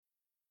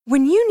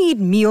When you need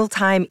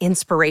mealtime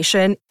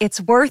inspiration,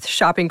 it's worth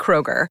shopping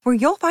Kroger, where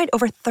you'll find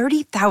over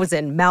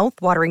 30,000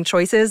 mouth-watering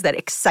choices that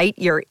excite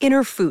your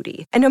inner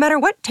foodie. And no matter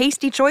what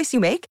tasty choice you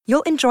make,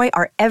 you'll enjoy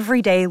our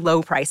everyday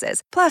low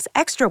prices, plus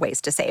extra ways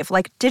to save,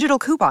 like digital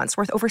coupons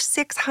worth over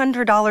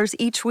 $600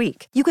 each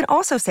week. You can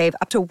also save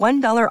up to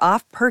 $1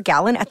 off per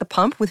gallon at the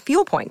pump with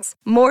fuel points.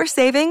 More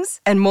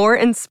savings and more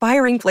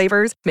inspiring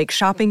flavors make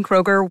shopping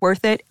Kroger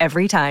worth it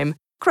every time.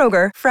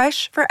 Kroger,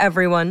 fresh for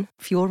everyone.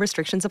 Fuel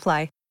restrictions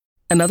apply.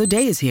 Another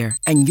day is here,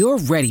 and you're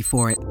ready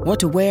for it. What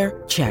to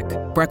wear? Check.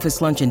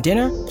 Breakfast, lunch, and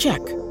dinner? Check.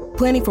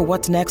 Planning for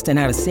what's next and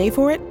how to save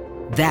for it?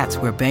 That's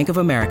where Bank of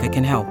America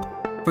can help.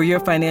 For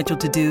your financial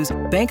to-dos,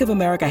 Bank of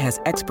America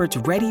has experts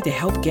ready to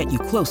help get you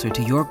closer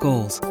to your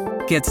goals.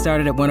 Get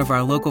started at one of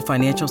our local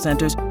financial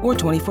centers or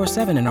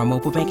 24/7 in our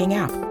mobile banking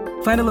app.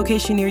 Find a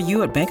location near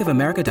you at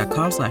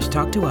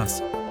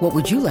bankofamerica.com/talktous. What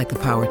would you like the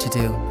power to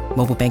do?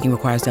 Mobile banking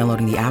requires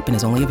downloading the app and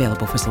is only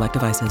available for select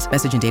devices.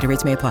 Message and data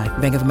rates may apply.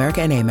 Bank of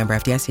America N.A., member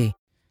FDIC.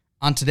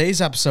 On today's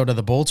episode of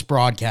the Bolts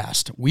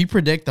broadcast, we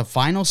predict the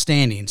final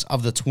standings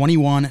of the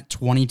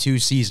 21-22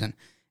 season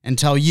and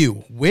tell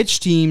you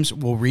which teams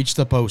will reach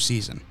the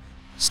postseason.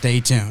 Stay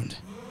tuned.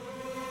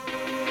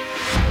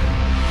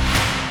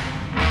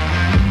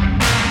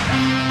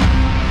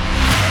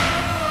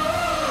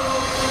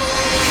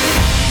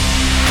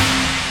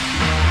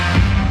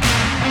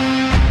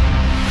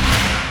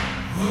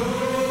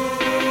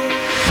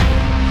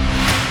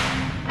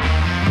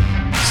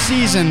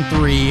 Season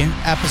 3,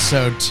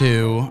 Episode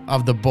 2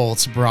 of the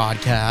Bolts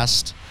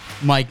broadcast.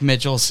 Mike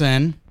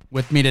Mitchelson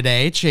with me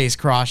today, Chase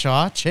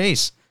Crawshaw.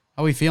 Chase,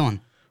 how are we feeling?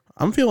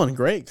 I'm feeling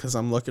great because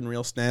I'm looking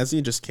real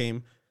snazzy. Just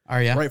came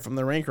right from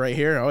the rink right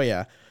here. Oh,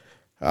 yeah.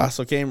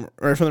 So came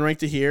right from the rink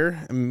to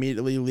here,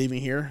 immediately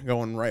leaving here,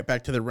 going right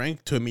back to the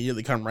rink to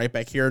immediately come right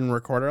back here and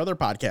record our other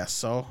podcast.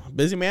 So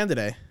busy man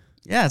today.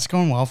 Yeah, it's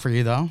going well for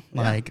you, though.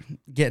 Yeah. Like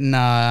getting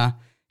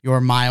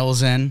your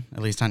miles in,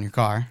 at least on your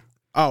car.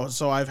 Oh,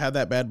 so I've had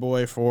that bad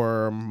boy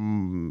for,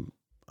 in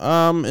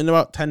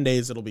about 10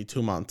 days, it'll be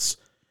 2 months.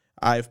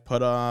 I've put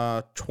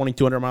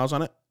 2,200 miles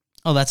on it.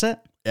 Oh, that's it?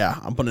 Yeah,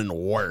 I'm putting in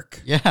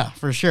work. Yeah,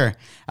 for sure.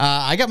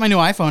 I got my new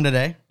iPhone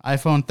today,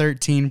 iPhone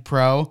 13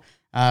 Pro.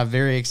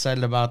 Very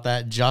excited about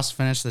that. Just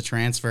finished the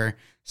transfer.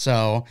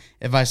 So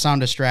if I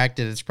sound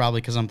distracted, it's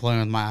probably because I'm playing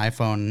with my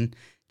iPhone. And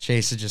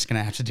Chase is just going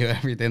to have to do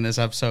everything this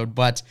episode.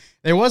 But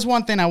there was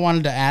one thing I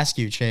wanted to ask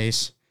you,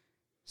 Chase.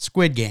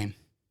 Squid Game.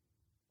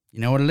 You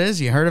know what it is?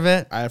 You heard of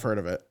it? I have heard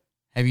of it.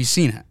 Have you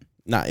seen it?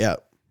 Not yet.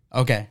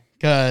 Okay,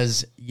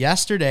 because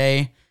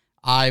yesterday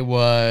I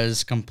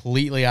was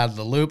completely out of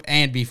the loop,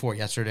 and before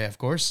yesterday, of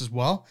course, as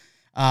well.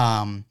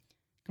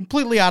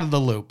 Completely out of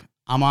the loop.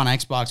 I'm on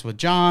Xbox with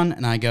John,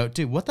 and I go,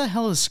 dude, what the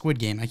hell is Squid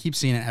Game? I keep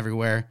seeing it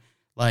everywhere.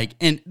 Like,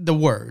 in the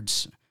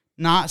words.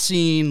 Not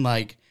seeing,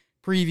 like,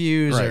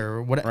 previews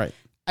or what. Right.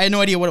 I had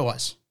no idea what it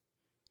was.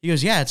 He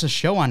goes, yeah, it's a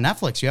show on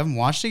Netflix. You haven't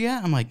watched it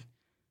yet? I'm like,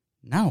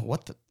 no,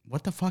 what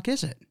the fuck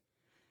is it?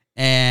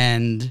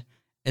 And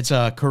it's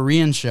a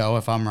Korean show,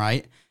 if I'm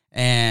right.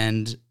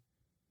 And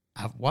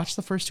I've watched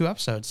the first 2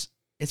 episodes.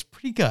 It's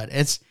pretty good.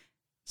 It's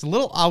a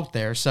little out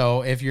there.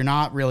 So if you're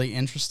not really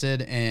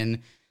interested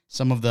in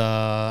some of the,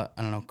 I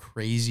don't know,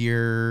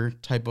 crazier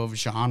type of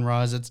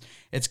genres,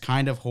 it's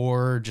kind of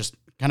horror, just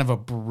kind of a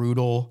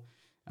brutal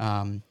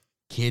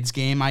kids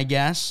game, I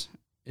guess,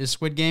 is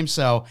Squid Game.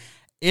 So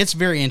it's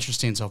very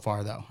interesting so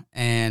far, though.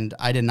 And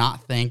I did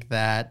not think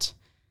that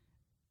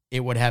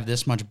it would have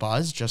this much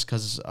buzz just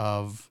because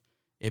of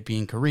it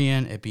being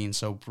Korean, it being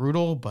so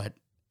brutal, but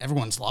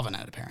everyone's loving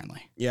it,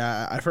 apparently.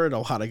 Yeah, I've heard a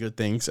lot of good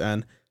things,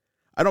 and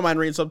I don't mind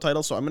reading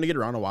subtitles, so I'm going to get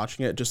around to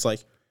watching it. Just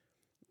like,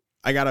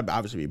 I got to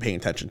obviously be paying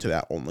attention to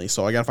that only,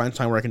 so I got to find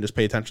time where I can just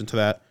pay attention to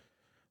that.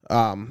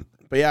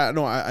 But yeah,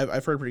 no,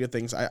 I've heard pretty good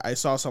things. I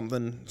saw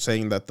something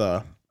saying that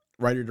the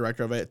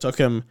writer-director of it took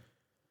him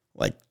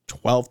like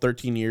 12,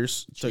 13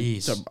 years to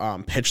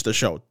pitch the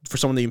show, for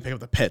someone to even pick up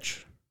the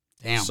pitch.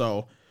 Damn.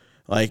 So,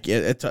 like,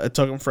 it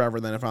took him forever,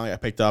 then it finally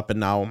got picked up, and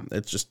now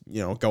it's just,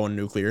 going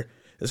nuclear.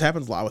 This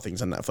happens a lot with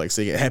things on Netflix.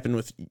 It happened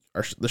with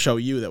the show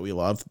You that we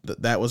love.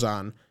 That was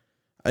on,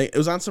 it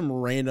was on some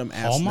random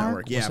ass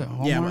network. Yeah,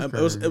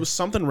 it was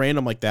something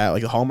random like that,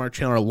 like the Hallmark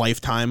Channel or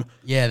Lifetime.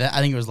 Yeah,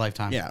 I think it was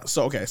Lifetime. Yeah,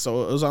 so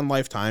it was on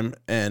Lifetime,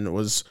 and it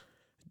was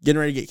getting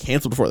ready to get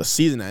canceled before the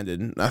season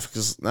ended.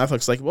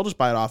 Netflix like, we'll just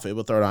buy it off it,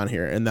 we'll throw it on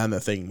here, and then the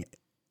thing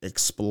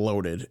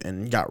exploded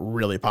and got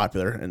really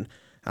popular. And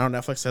I don't know,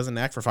 Netflix has a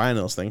knack for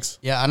finding those things.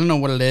 Yeah, I don't know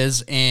what it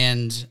is.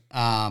 And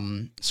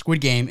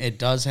Squid Game, it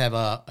does have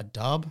a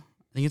dub,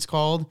 I think it's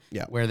called,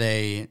 where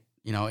they,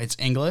 it's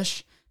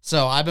English.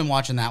 So I've been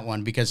watching that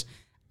one because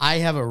I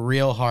have a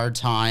real hard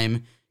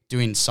time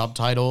doing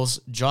subtitles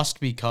just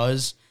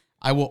because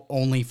I will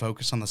only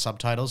focus on the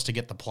subtitles to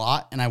get the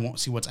plot, and I won't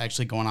see what's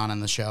actually going on in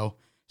the show.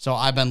 So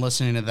I've been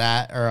listening to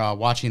that or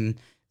watching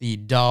the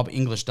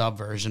English dub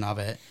version of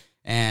it.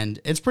 And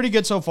it's pretty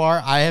good so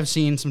far. I have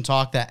seen some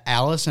talk that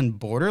Alice in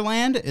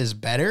Borderland is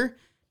better.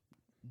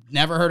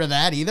 Never heard of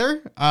that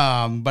either.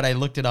 But I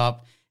looked it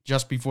up,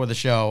 just before the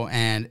show,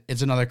 and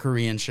it's another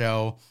Korean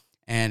show,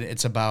 and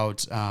it's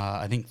about,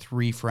 I think,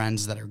 3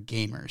 friends that are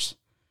gamers.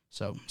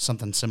 So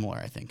something similar,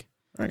 I think.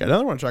 All right, got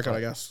another one to check out, I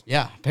guess.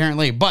 Yeah,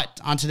 apparently.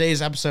 But on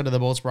today's episode of the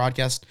Bullets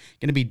Broadcast,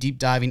 going to be deep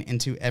diving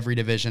into every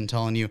division,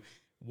 telling you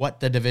what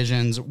the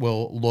divisions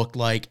will look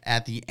like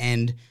at the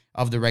end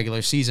of the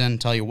regular season,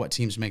 tell you what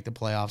teams make the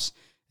playoffs,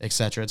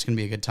 etc. It's going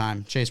to be a good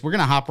time. Chase, we're going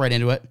to hop right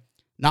into it.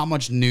 Not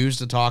much news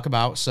to talk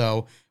about,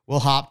 so we'll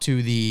hop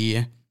to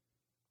the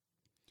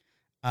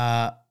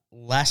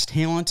less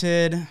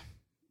talented,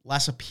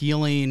 less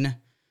appealing,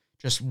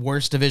 just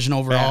worst division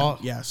overall.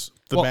 Bad, yes.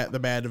 The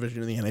bad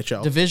division in the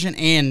NHL. Division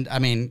and,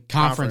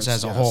 conference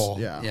as a yes. whole.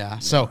 Yeah.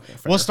 So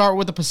we'll start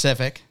with the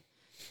Pacific.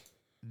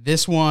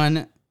 This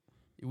one,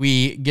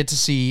 we get to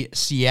see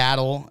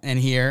Seattle in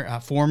here.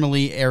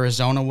 Formerly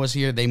Arizona was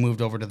here. They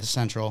moved over to the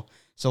Central.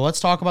 So let's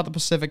talk about the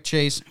Pacific,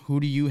 Chase. Who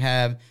do you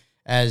have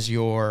as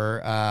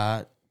your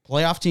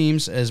playoff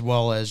teams, as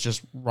well as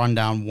just run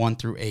down 1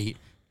 through 8?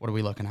 What are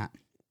we looking at?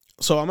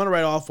 So I'm going to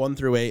write off 1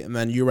 through 8, and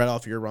then you write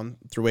off your run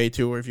through 8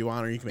 too, or if you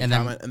want, or you can make a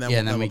comment, and then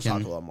we'll talk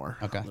a little more.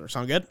 Okay.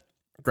 Sound good?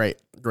 Great.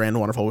 Grand,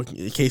 wonderful.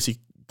 In case you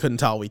couldn't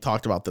tell, we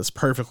talked about this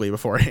perfectly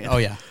beforehand. Oh,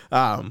 yeah.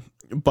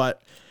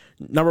 But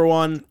number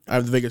 1, I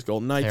have the Vegas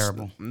Golden Knights.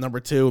 Terrible.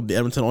 Number 2, the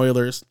Edmonton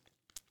Oilers.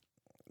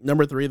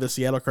 Number 3, the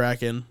Seattle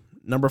Kraken.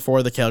 Number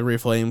 4, the Calgary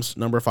Flames.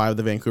 Number 5,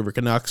 the Vancouver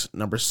Canucks.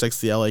 Number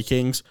 6, the LA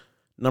Kings.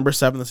 Number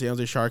 7, the San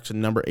Jose Sharks.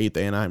 And number 8,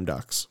 the Anaheim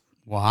Ducks.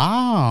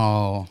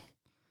 Wow.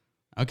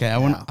 Okay, I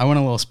went a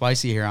little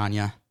spicy here on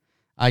you.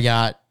 I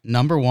got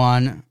number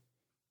 1,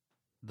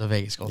 the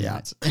Vegas Golden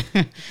Knights.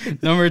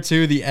 Number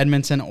 2, the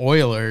Edmonton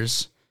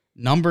Oilers.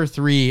 Number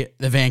 3,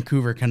 the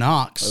Vancouver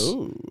Canucks.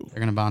 Ooh. They're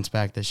going to bounce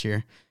back this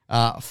year.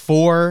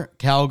 4,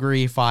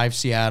 Calgary. 5,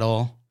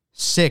 Seattle.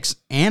 6,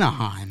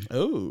 Anaheim.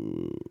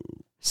 Ooh.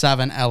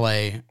 7,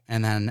 LA.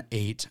 And then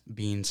 8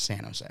 being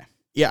San Jose.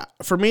 Yeah,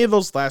 for me,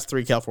 those last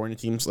 3 California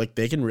teams,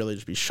 they can really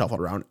just be shuffled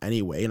around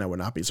anyway, and I would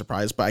not be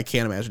surprised, but I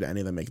can't imagine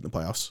any of them making the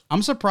playoffs.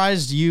 I'm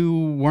surprised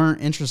you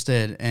weren't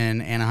interested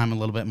in Anaheim a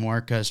little bit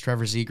more, because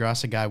Trevor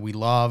Zegras, a guy we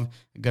love,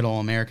 a good old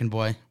American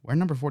boy. We're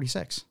number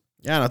 46.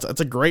 Yeah, that's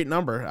a great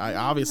number.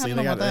 Obviously,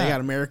 they got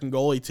American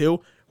goalie,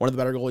 too, one of the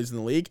better goalies in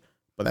the league,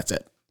 but that's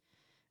it.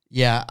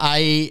 Yeah,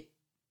 I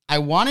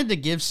wanted to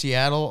give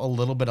Seattle a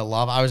little bit of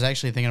love. I was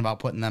actually thinking about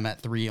putting them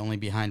at 3, only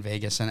behind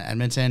Vegas and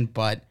Edmonton,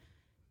 but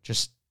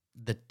just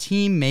the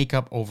team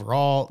makeup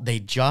overall, they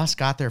just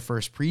got their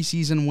first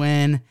preseason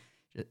win.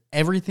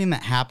 Everything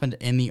that happened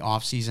in the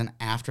offseason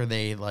after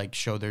they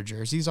showed their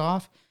jerseys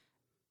off,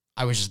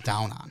 I was just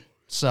down on.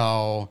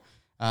 So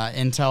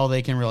until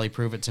they can really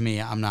prove it to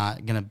me, I'm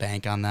not going to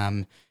bank on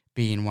them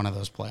being one of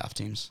those playoff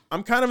teams.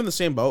 I'm kind of in the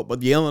same boat, but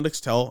the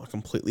analytics tell a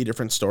completely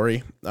different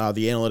story. The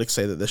analytics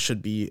say that this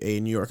should be a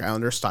New York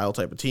Islanders style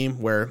type of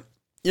team where,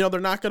 they're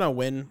not going to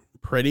win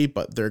pretty,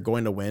 but they're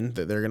going to win.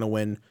 That they're going to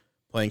win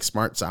playing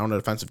smart, sound, a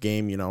defensive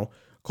game,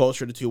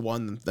 closer to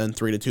 2-1 than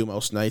 3-2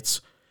 most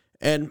nights.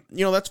 And,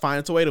 that's fine.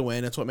 It's a way to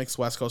win. It's what makes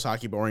West Coast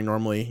hockey boring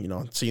normally.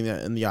 Seeing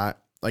that in the,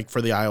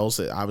 for the Isles,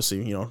 it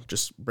obviously,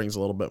 just brings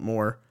a little bit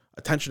more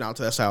attention out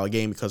to that style of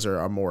game because they're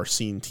a more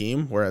seen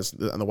team, whereas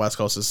on the West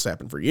Coast, this has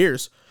happened for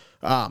years.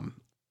 I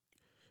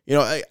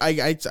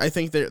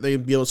think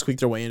they'd be able to squeak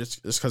their way in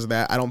just because of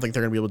that. I don't think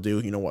they're going to be able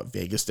to do, what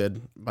Vegas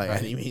did by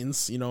any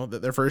means,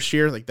 their first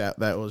year.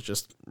 That was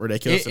just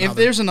ridiculous. If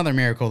there's another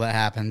miracle that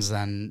happens,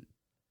 then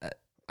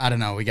I don't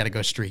know, we got to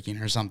go streaking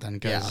or something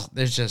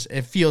because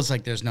it feels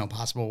like there's no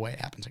possible way it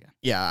happens again.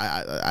 Yeah,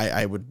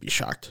 I would be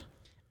shocked.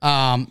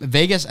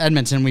 Vegas,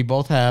 Edmonton, we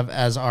both have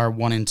as our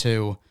 1 and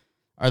 2.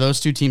 Are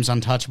those 2 teams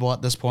untouchable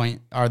at this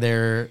point? Are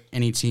there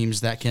any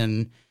teams that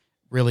can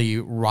really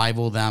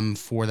rival them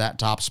for that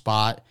top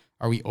spot?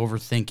 Are we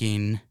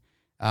overthinking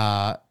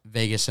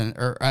Vegas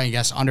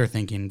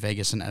underthinking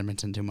Vegas and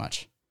Edmonton too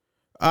much?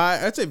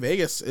 I'd say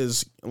Vegas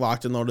is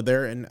locked and loaded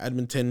there, and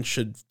Edmonton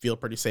should feel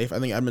pretty safe. I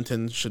think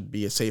Edmonton should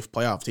be a safe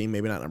playoff team.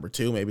 Maybe not number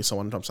 2, maybe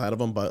someone jumps out of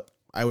them, but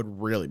I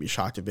would really be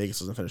shocked if Vegas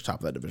doesn't finish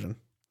top of that division.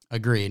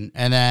 Agreed.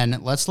 And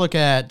then let's look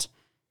at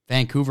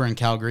Vancouver and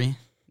Calgary.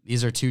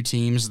 These are 2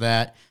 teams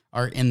that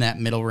are in that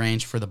middle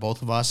range for the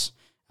both of us.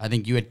 I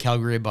think you had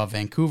Calgary above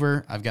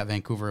Vancouver. I've got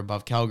Vancouver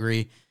above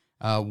Calgary.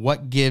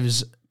 What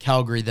gives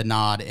Calgary the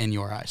nod in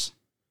your eyes?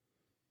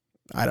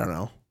 I don't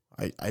know.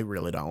 I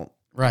really don't.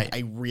 Right.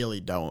 I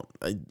really don't.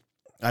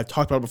 I've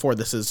talked about it before.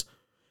 This is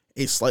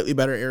a slightly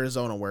better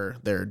Arizona where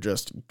they're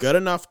just good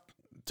enough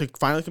to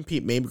finally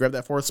compete, maybe grab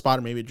that 4th spot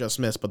or maybe just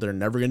miss, but they're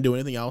never going to do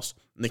anything else,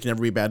 and they can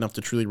never be bad enough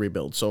to truly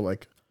rebuild. So,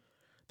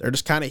 they're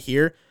just kind of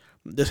here.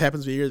 This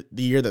happens to be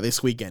the year that they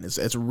squeak in.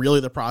 It's really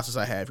the process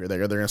I have here.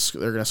 They're going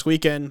to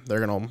squeak in.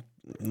 They're going to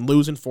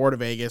lose in 4 to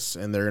Vegas,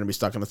 and they're going to be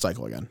stuck in the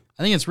cycle again.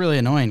 I think it's really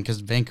annoying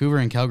because Vancouver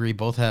and Calgary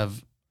both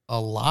have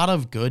a lot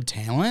of good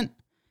talent,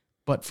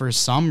 but for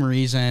some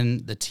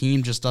reason, the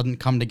team just doesn't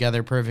come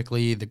together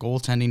perfectly. The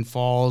goaltending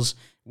falls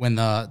when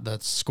the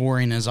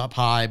scoring is up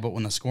high, but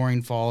when the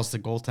scoring falls, the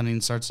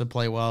goaltending starts to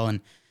play well,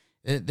 and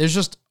there's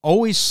just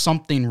always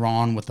something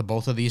wrong with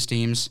both of these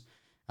teams.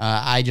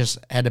 I just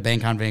had to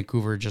bank on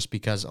Vancouver just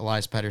because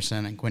Elias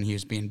Pettersson and Quinn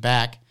Hughes being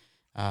back.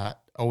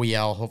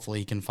 OEL, hopefully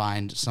he can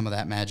find some of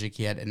that magic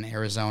he had in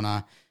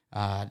Arizona.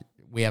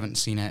 We haven't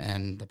seen it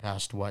in the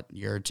past,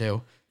 year or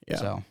two? Yeah.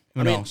 So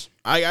who knows?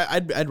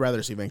 I'd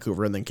rather see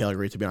Vancouver than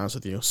Calgary, to be honest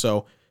with you.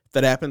 So if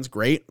that happens,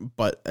 great,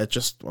 but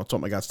that's what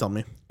my gut's telling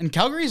me. And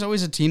Calgary is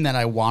always a team that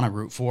I want to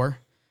root for.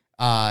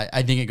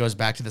 I think it goes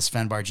back to the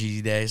Sven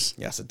Bargizzi days.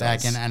 Yes, it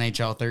does. Back in does.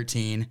 NHL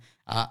 13.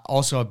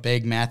 Also a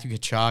big Matthew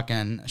Tkachuk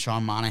and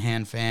Sean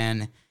Monahan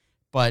fan.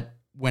 But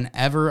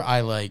whenever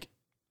I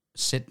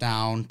sit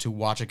down to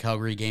watch a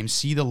Calgary game,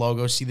 see the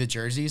logo, see the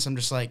jerseys, I'm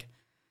just like,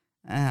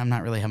 I'm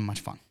not really having much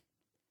fun.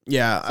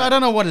 Yeah. So I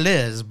don't know what it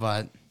is,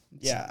 but...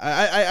 Yeah,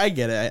 I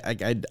get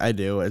it. I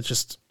do. It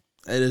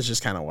is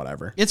just kind of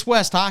whatever. It's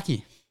West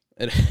hockey.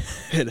 It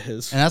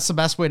is. And that's the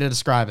best way to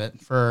describe it.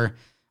 For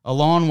a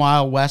long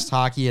while, West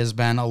hockey has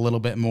been a little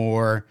bit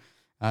more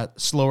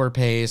slower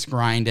pace,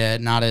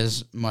 grinded, not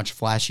as much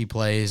flashy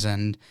plays,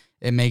 and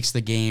it makes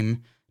the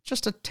game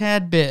just a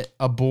tad bit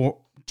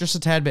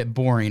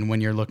boring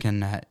when you're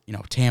looking at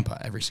Tampa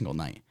every single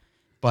night.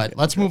 But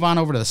let's move on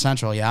over to the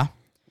Central, yeah?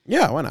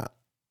 Yeah, why not?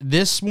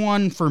 This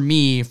one, for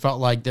me, felt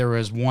like there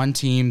was one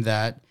team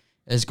that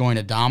is going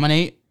to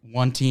dominate,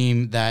 one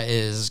team that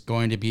is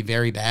going to be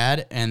very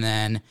bad, and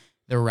then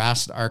the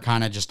rest are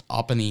kind of just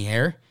up in the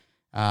air.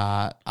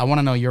 I want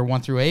to know your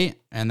 1 through 8,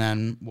 and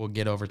then we'll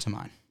get over to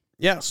mine.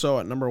 Yeah, so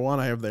at number 1,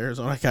 I have the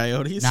Arizona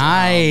Coyotes.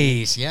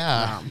 Nice,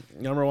 yeah.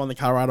 Number 1, the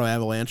Colorado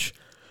Avalanche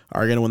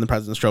are going to win the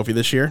President's Trophy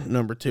this year.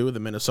 Number 2, the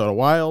Minnesota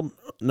Wild.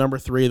 Number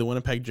 3, the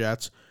Winnipeg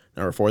Jets.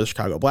 Number 4, the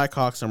Chicago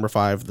Blackhawks. Number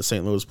 5, the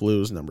St. Louis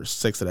Blues. Number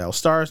 6, the Dallas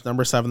Stars.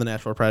 Number 7, the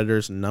Nashville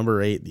Predators.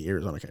 Number 8, the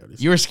Arizona Coyotes.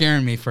 You were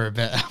scaring me for a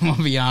bit, I'm going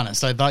to be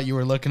honest. I thought you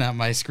were looking at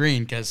my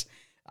screen because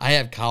I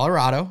have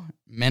Colorado,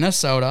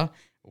 Minnesota,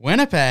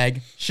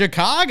 Winnipeg,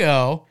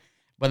 Chicago,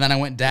 but then I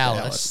went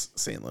Dallas.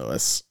 St.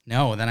 Louis.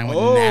 No, then I went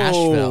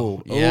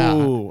Nashville. Yeah.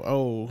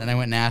 Oh. Then I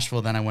went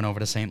Nashville, then I went over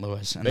to St.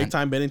 Louis. Big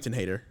time Bennington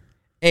hater.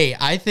 Hey,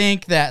 I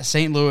think that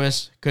St.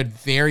 Louis could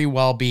very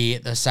well be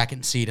the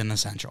 2nd seed in the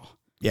Central.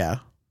 Yeah.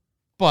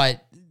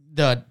 But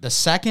the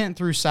 2nd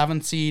through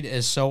 7th seed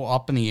is so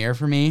up in the air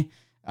for me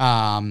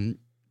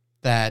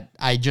that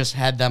I just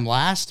had them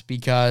last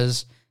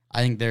because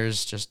I think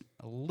there's just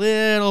a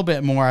little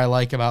bit more I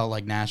like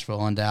about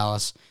Nashville and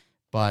Dallas.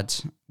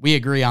 But we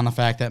agree on the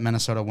fact that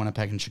Minnesota,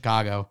 Winnipeg, and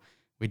Chicago,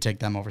 we'd take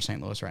them over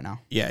St. Louis right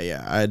now.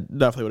 Yeah, I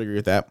definitely would agree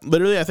with that.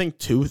 Literally, I think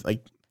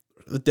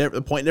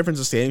the point difference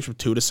of standings from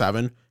 2 to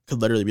 7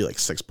 could literally be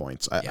 6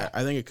 points.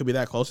 I think it could be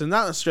that close, and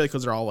not necessarily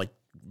because they're all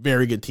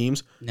very good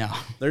teams. No,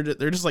 they're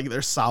just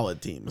they're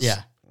solid teams.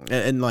 Yeah,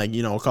 and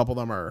a couple of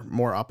them are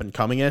more up and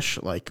coming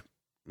ish, like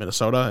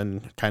Minnesota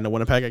and kind of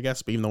Winnipeg, I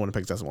guess. But even though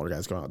Winnipeg's got some older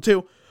guys going on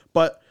too,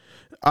 but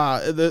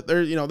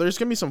there's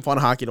gonna be some fun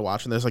hockey to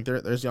watch, and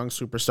there's young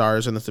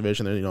superstars in this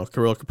division. There's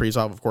Kirill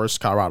Kaprizov, of course.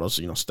 Colorado's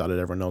studded.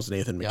 Everyone knows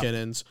Nathan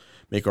McKinnon's,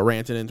 Mikko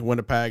Rantanen to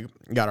Winnipeg.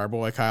 Got our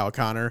boy Kyle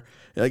Connor.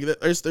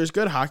 There's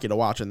good hockey to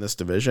watch in this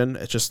division.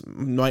 It just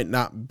might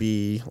not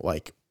be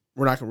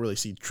we're not gonna really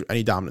see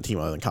any dominant team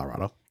other than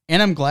Colorado.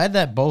 And I'm glad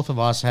that both of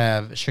us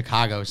have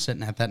Chicago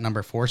sitting at that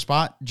number 4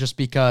 spot, just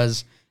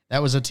because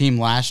that was a team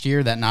last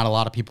year that not a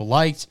lot of people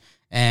liked.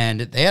 And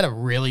they had a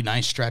really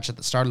nice stretch at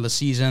the start of the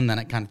season. Then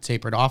it kind of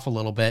tapered off a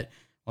little bit.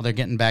 Well, they're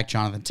getting back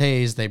Jonathan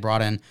Toews. They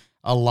brought in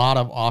a lot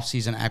of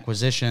offseason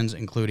acquisitions,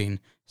 including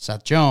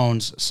Seth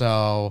Jones.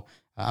 So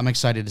I'm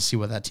excited to see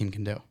what that team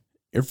can do.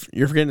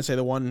 You're forgetting to say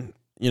the one,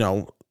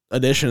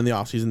 addition in the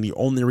offseason. The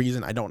only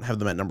reason I don't have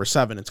them at number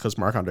 7 is because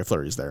Marc-Andre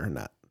Fleury is there. And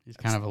he's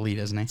kind of elite,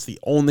 isn't he? It's the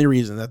only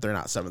reason that they're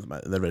not 7th in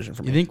the division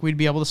for me. You think we'd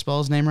be able to spell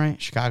his name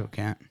right? Chicago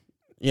can't.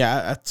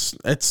 Yeah,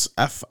 it's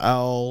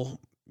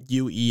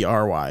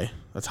Fluery.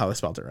 That's how they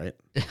spelled it, right?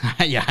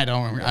 Yeah, I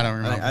don't remember.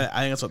 I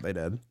think that's what they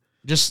did.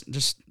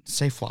 Just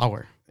say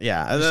flower.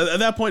 Yeah, at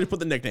that point, you put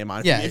the nickname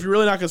on. Yeah. If you're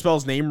really not going to spell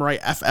his name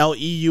right,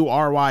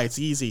 Fleury, it's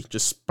easy.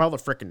 Just spell the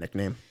freaking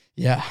nickname.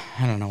 Yeah,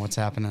 I don't know what's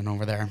happening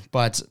over there.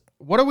 But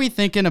what are we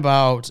thinking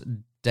about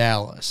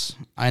Dallas?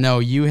 I know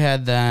you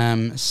had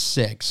them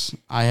 6.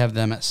 I have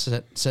them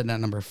sitting at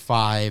number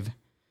 5.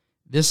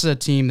 This is a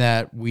team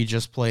that we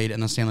just played in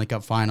the Stanley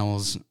Cup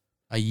Finals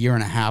a year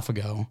and a half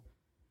ago.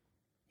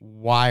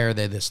 Why are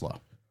they this low?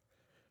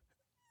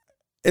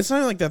 It's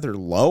not like that they're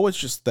low. It's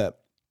just that,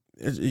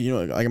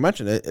 like I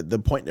mentioned, the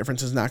point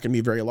difference is not going to be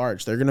very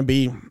large. They're going to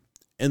be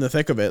in the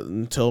thick of it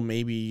until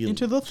maybe...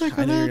 Into the thick of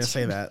it? I knew you were going to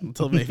say that.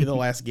 Until maybe the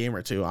last game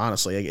or two,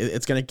 honestly.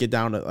 It's going to get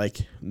down to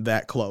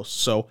that close.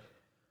 So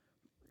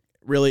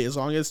really, as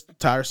long as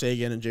Tyler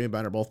Seguin and Jimmy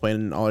Benn are both playing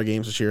in all their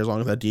games this year, as long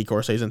as that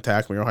decor stays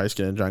intact, Miro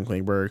Heiskanen and John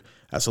Klingberg,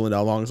 Esa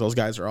Lindell, as long as those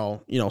guys are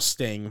all,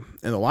 staying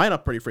in the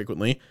lineup pretty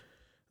frequently,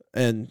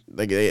 and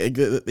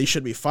they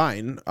should be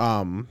fine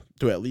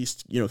to at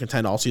least,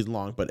 contend all season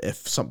long. But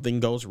if something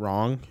goes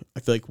wrong, I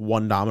feel like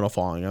one domino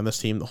falling on this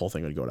team, the whole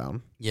thing would go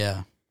down.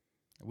 Yeah.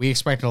 We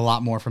expected a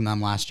lot more from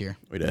them last year.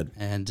 We did.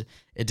 And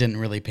it didn't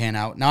really pan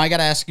out. Now I got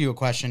to ask you a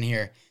question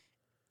here.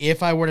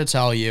 If I were to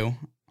tell you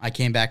I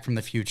came back from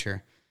the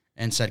future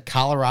and said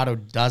Colorado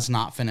does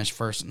not finish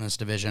first in this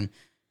division,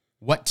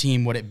 what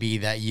team would it be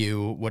that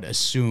you would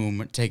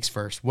assume takes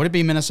first? Would it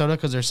be Minnesota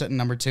because they're sitting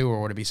number 2,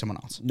 or would it be someone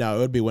else? No, it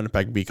would be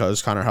Winnipeg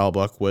because Connor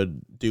Hellebuyck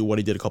would do what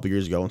he did a couple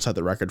years ago and set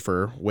the record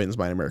for wins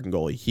by an American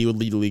goalie. He would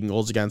lead the league in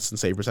goals against and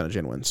save percentage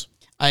in wins.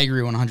 I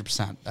agree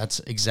 100%. That's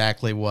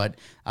exactly what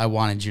I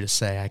wanted you to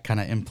say. I kind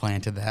of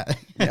implanted that.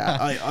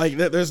 Yeah,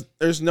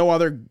 there's no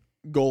other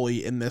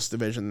goalie in this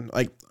division.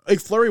 Like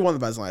Fleury won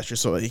the Vezina last year,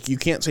 so like you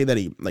can't say that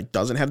he like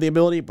doesn't have the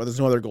ability, but there's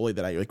no other goalie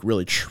that I like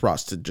really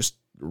trust to just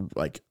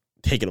like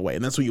take it away.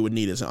 And that's what you would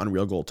need is an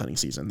unreal goaltending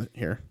season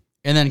here.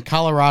 And then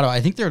Colorado,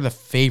 I think they're the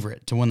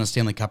favorite to win the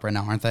Stanley Cup right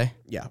now, aren't they?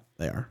 Yeah,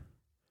 they are.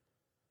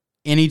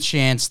 Any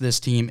chance this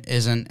team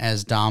isn't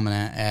as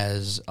dominant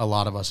as a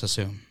lot of us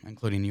assume,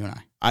 including you and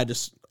I?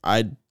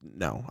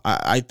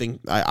 I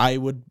think I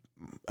would,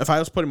 if I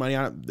was putting money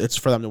on it, it's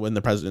for them to win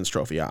the President's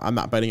Trophy. I'm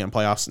not betting on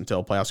playoffs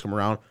until playoffs come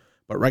around,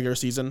 but regular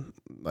season,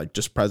 like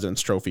just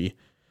President's Trophy,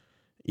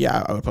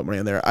 yeah, I would put money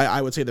in there.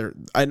 I would say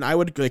and I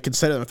would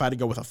consider them if I had to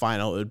go with a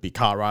final, it would be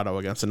Colorado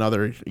against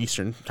another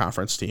Eastern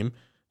Conference team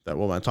that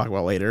we'll talk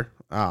about later.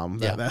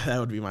 That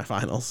would be my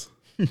finals.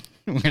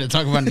 We're going to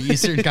talk about an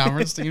Eastern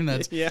Conference team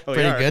that's pretty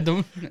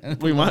good.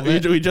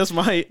 We just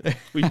might.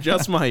 We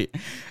just might.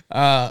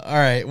 All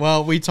right.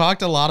 Well, we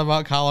talked a lot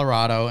about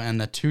Colorado and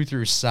the 2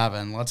 through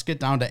 7. Let's get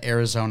down to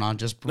Arizona.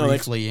 Just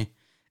briefly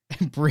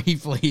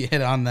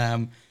hit on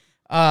them.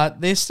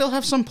 They still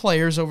have some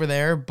players over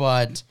there,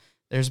 but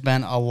there's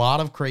been a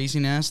lot of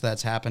craziness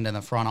that's happened in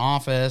the front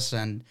office,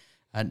 and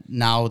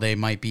now they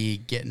might be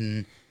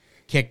getting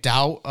kicked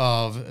out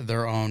of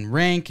their own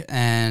rink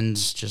and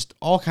just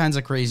all kinds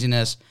of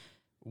craziness.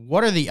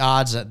 What are the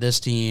odds that this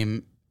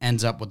team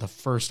ends up with the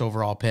first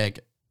overall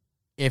pick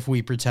if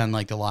we pretend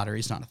like the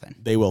lottery's not a thing?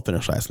 They will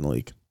finish last in the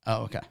league.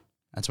 Oh, okay.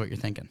 That's what you're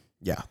thinking.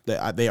 Yeah,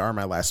 they are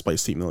my last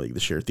place team in the league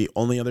this year. The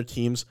only other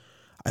teams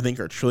I think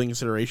are truly in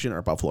consideration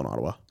are Buffalo and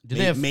Ottawa.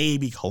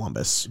 Maybe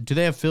Columbus. Do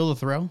they have Phil the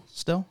Throw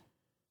still?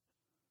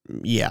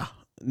 Yeah,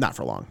 not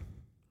for long.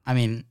 I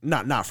mean,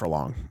 not for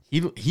long.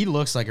 He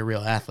looks like a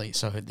real athlete,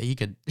 so he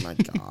could. My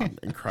God,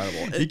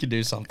 incredible! He could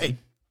do something. Hey,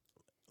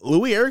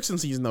 Louis Eriksson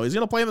season though, he's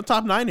gonna play in the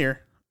top 9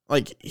 here.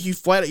 Like he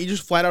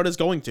just flat out is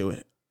going to.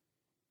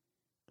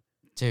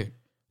 Dude,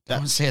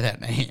 don't say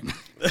that name.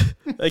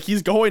 Like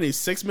he's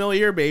 $6 million a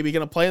year, baby.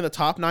 Gonna play in the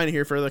top 9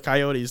 here for the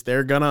Coyotes.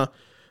 They're gonna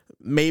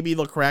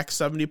they'll crack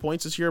 70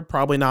 points this year.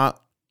 Probably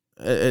not.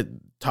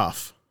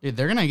 Tough. Dude,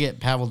 they're gonna get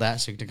Pavel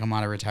Datsyuk to come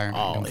out of retirement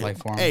and come play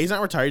for him. Hey, he's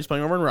not retired. He's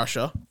playing over in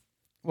Russia.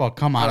 Well,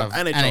 come out of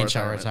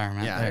NHL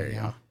retirement. Yeah, there you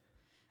go. All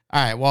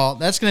right, well,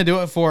 that's going to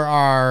do it for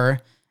our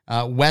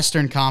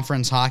Western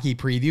Conference hockey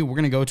preview. We're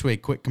going to go to a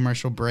quick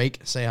commercial break,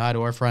 say hi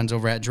to our friends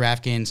over at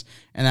DraftKings,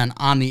 and then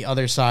on the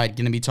other side,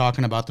 going to be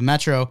talking about the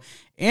Metro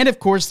and, of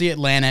course, the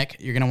Atlantic.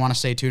 You're going to want to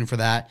stay tuned for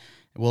that.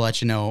 We'll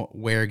let you know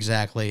where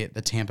exactly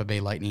the Tampa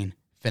Bay Lightning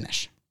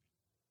finish.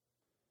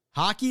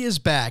 Hockey is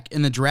back,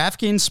 and the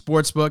DraftKings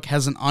Sportsbook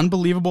has an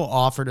unbelievable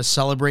offer to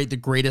celebrate the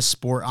greatest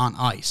sport on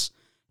ice.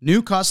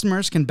 New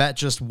customers can bet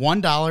just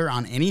 $1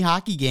 on any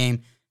hockey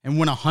game and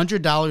win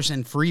 $100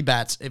 in free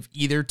bets if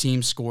either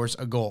team scores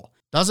a goal.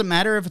 Doesn't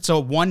matter if it's a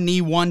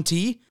 1-knee,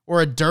 1-tee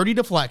or a dirty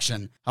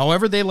deflection.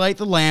 However they light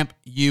the lamp,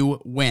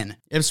 you win.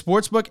 If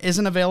Sportsbook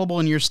isn't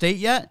available in your state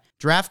yet,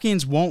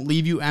 DraftKings won't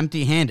leave you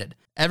empty-handed.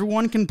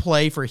 Everyone can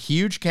play for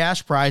huge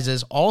cash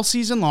prizes all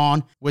season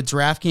long with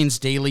DraftKings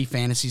Daily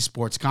Fantasy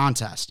Sports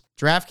Contest.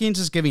 DraftKings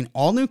is giving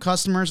all new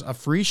customers a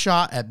free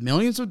shot at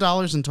millions of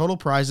dollars in total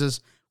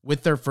prizes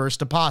with their first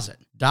deposit.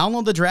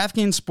 Download the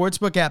DraftKings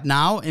Sportsbook app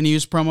now and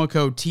use promo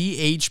code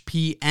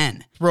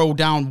THPN. Throw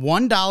down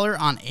 $1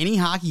 on any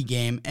hockey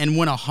game and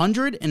win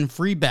 $100 in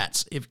free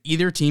bets if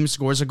either team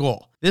scores a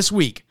goal. This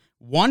week,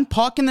 one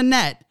puck in the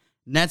net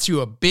nets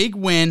you a big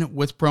win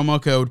with promo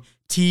code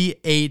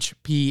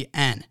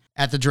THPN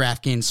at the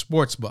DraftKings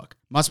Sportsbook.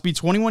 Must be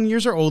 21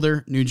 years or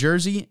older, New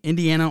Jersey,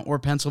 Indiana, or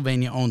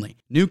Pennsylvania only.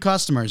 New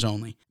customers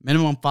only.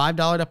 Minimum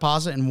 $5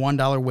 deposit and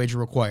 $1 wager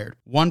required.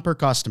 One per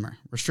customer.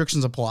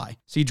 Restrictions apply.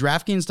 See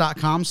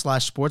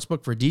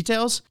DraftKings.com/sportsbook for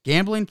details.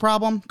 Gambling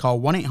problem?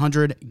 Call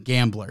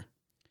 1-800-GAMBLER.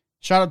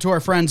 Shout out to our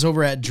friends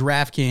over at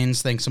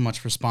DraftKings. Thanks so much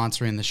for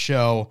sponsoring the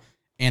show.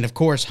 And of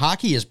course,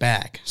 hockey is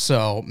back.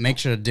 So make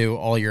sure to do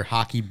all your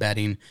hockey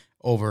betting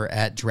over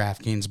at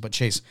DraftKings. But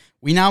Chase,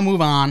 we now move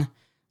on.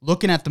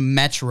 Looking at the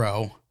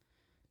Metro,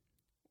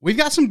 we've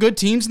got some good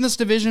teams in this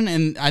division,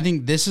 and I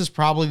think this is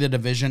probably the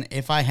division.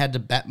 If I had to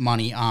bet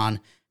money on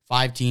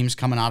 5 teams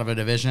coming out of a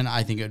division,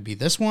 I think it would be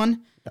this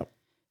one. Yep.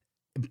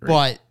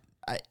 But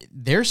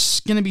there's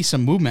going to be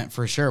some movement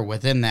for sure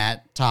within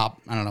that top,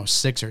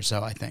 6 or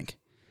so, I think.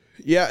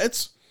 Yeah,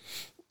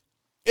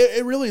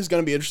 it really is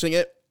going to be interesting.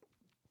 It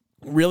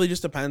really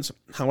just depends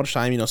how much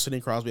time,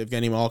 Sidney Crosby,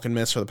 Evgeny Malkin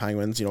miss for the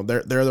Penguins.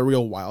 They're the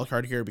real wild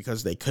card here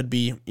because they could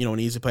be, an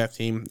easy playoff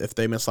team. If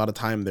they miss a lot of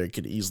time, they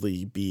could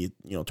easily be,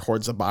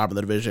 towards the bottom of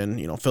the division.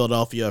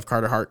 Philadelphia, if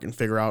Carter Hart can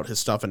figure out his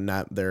stuff in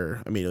net,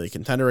 they're immediately a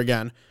contender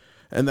again.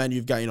 And then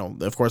you've got,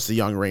 of course, the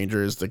young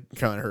Rangers, the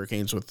Carolina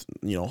Hurricanes with,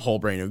 whole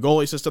brand new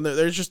goalie system.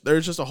 There's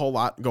just a whole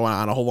lot going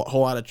on, a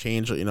whole lot of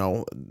change.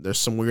 There's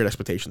some weird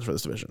expectations for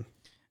this division.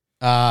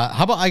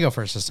 How about I go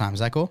first this time?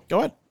 Is that cool? Go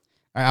ahead.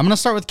 All right, I'm going to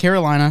start with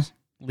Carolina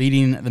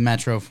leading the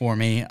Metro for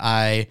me.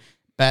 I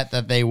bet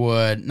that they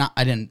would not.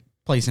 I didn't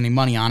place any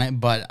money on it,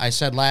 but I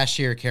said last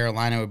year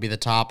Carolina would be the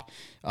top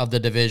of the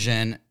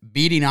division,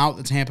 beating out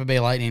the Tampa Bay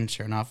Lightning.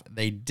 Sure enough,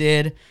 they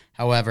did.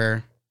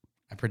 However,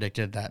 I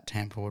predicted that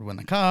Tampa would win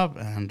the Cup,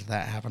 and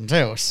that happened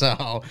too.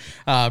 So,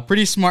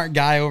 pretty smart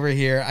guy over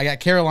here. I got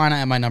Carolina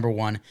at my number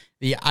 1,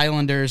 the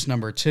Islanders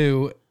number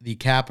 2, the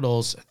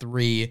Capitals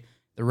 3,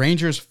 the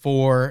Rangers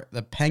 4,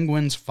 the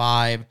Penguins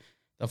 5,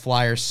 the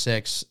Flyers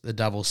 6, the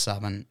Devils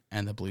 7,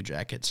 and the Blue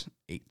Jackets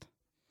 8th.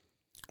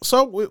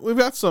 So we've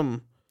got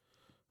some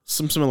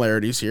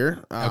similarities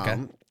here. Okay.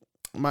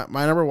 My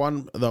number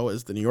 1, though,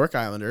 is the New York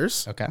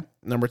Islanders. Okay.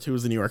 Number 2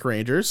 is the New York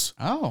Rangers.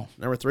 Oh.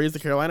 Number 3 is the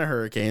Carolina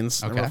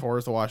Hurricanes. Okay. Number 4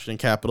 is the Washington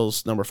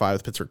Capitals. Number 5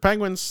 the Pittsburgh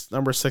Penguins.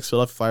 Number 6,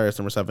 Philadelphia Flyers.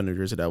 Number 7, New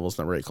Jersey Devils.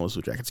 Number 8, Columbus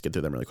Blue Jackets. Get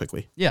through them really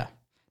quickly. Yeah.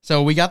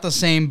 So we got the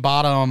same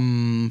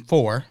bottom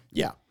 4.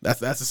 Yeah, that's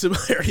the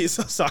similarities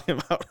I was talking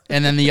about.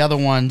 And then the other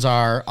ones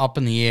are up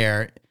in the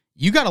air.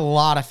 You got a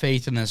lot of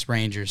faith in this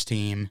Rangers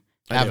team,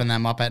 having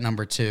them up at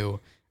number 2.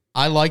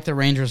 I liked the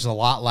Rangers a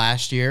lot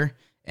last year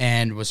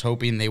and was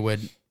hoping they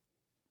would.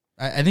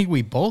 I think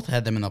we both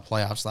had them in the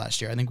playoffs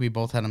last year. I think we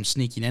both had them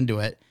sneaking into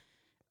it.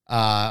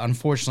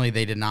 Unfortunately,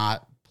 they did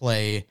not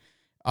play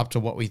up to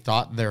what we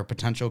thought their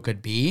potential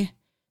could be.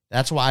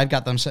 That's why I've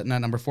got them sitting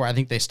at number 4. I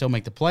think they still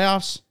make the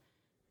playoffs,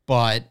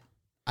 but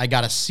I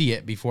got to see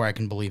it before I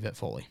can believe it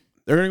fully.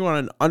 They're going to go on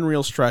an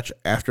unreal stretch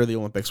after the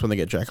Olympics when they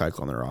get Jack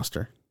Eichel on their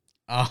roster.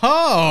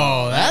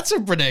 Oh, that's a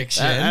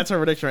prediction. That's a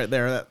prediction right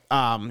there.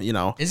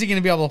 That Is he going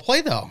to be able to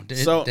play, though?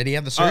 Did he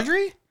have the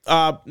surgery?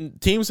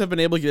 Teams have been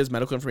able to get his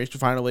medical information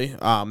finally.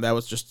 That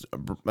was just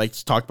like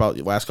talked about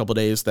the last couple of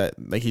days that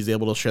he's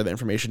able to share the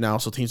information now,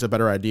 so teams have a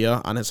better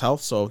idea on his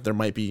health. So there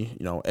might be,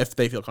 if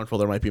they feel comfortable,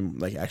 there might be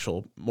like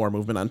actual more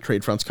movement on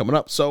trade fronts coming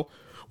up. So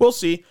we'll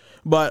see.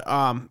 But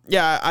I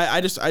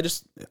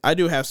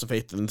do have some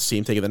faith in the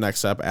team taking the next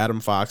step.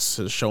 Adam Fox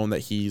has shown that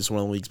he's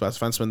one of the league's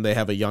best defensemen. They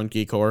have a young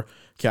decor.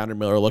 Keanu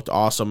Miller looked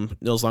awesome.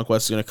 Nils Lundkvist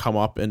is going to come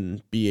up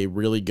and be a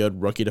really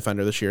good rookie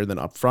defender this year. Then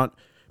up front,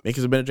 Mika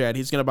Zibanejad,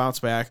 he's going to bounce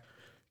back.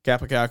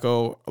 Kaapo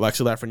Kakko,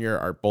 Alexi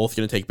Lafreniere are both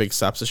going to take big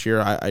steps this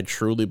year. I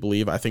truly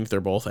believe. I think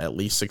they're both at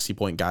least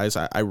 60-point guys.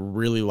 I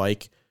really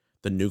like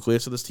the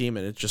nucleus of this team,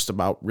 and it's just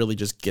about really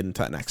just getting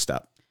to that next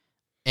step.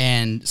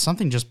 And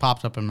something just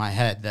popped up in my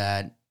head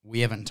that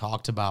we haven't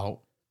talked about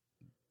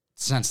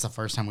since the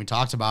first time we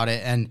talked about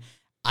it, and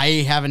I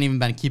haven't even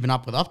been keeping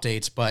up with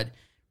updates, but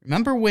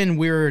remember when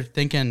we were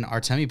thinking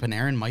Artemi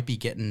Panarin might be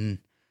getting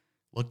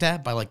looked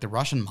at by like the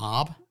Russian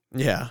mob?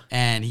 Yeah.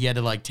 And he had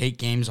to like take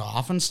games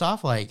off and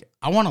stuff. Like,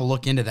 I want to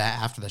look into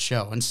that after the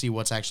show and see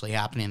what's actually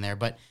happening there.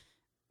 But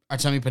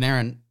Artemi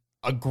Panarin,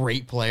 a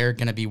great player,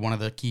 going to be one of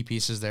the key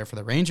pieces there for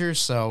the Rangers.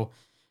 So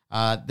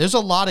there's a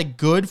lot of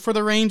good for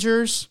the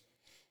Rangers,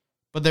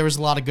 but there was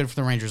a lot of good for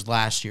the Rangers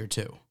last year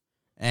too.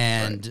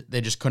 And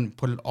They just couldn't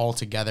put it all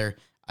together.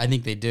 I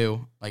think they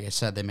do. Like I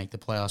said, they make the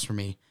playoffs for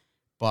me.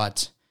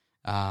 But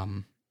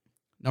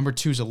number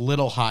 2 is a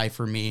little high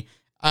for me.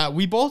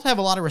 We both have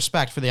a lot of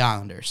respect for the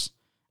Islanders.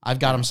 I've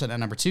got them sitting at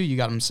number 2. You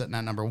got them sitting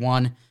at number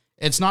 1.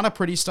 It's not a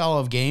pretty style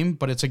of game,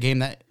 but it's a game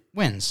that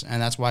wins,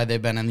 and that's why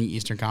they've been in the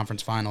Eastern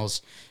Conference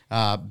Finals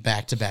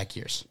back-to-back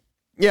years.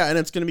 Yeah, and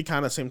it's going to be kind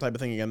of the same type of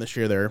thing again this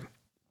year. They're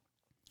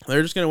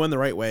just going to win the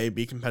right way,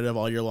 be competitive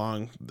all year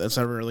long. That's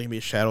never really going to be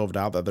a shadow of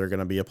doubt that they're going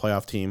to be a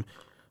playoff team.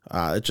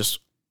 It's just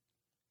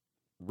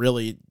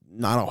really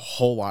not a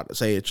whole lot to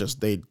say. It's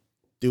just they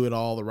do it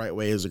all the right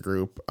way as a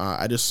group.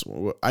 I just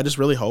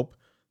really hope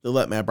they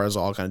let Matt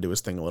Barzal kind of do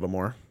his thing a little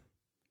more.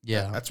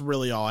 Yeah. That's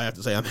really all I have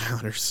to say on the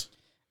Islanders.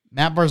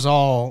 Matt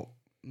Barzal,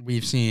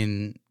 we've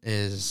seen,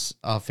 is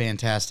a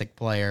fantastic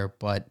player,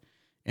 but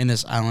in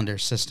this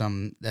Islanders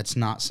system, that's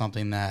not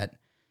something that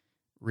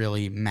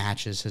really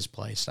matches his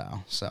play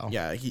style. So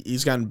yeah,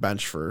 he's gotten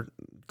benched for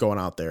going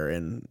out there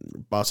and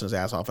busting his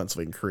ass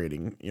offensively and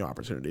creating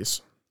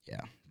opportunities.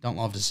 Yeah, don't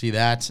love to see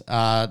that.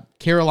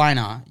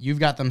 Carolina, you've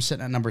got them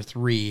sitting at number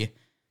 3.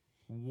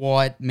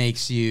 What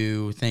makes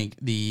you think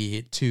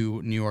the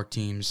 2 New York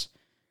teams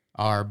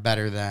are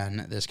better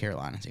than this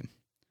Carolina team?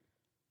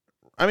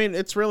 I mean,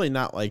 it's really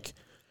not like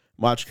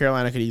much.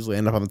 Carolina could easily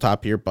end up on the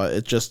top here, but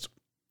it's just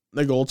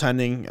the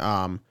goaltending.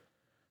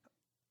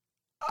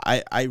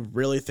 I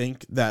really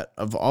think that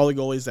of all the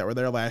goalies that were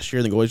there last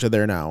year, the goalies are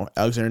there now.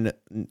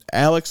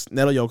 Alex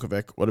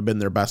Nedeljkovic would have been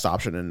their best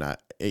option in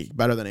that,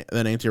 better than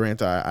Antti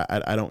Raanta.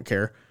 I don't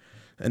care,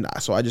 and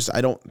so I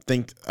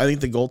think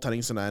the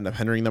goaltending's gonna end up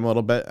hindering them a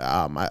little bit.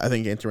 I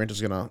think Antti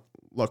Raanta's gonna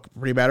look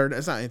pretty bad.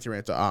 It's not Antti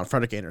Raanta,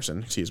 Fredrik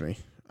Andersen, excuse me.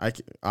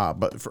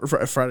 But for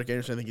Fredrik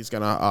Andersen, I think he's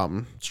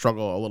gonna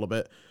struggle a little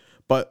bit,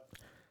 but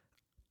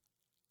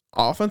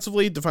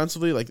offensively,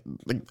 defensively, like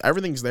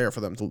everything's there for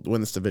them to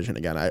win this division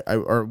again.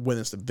 Or win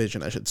this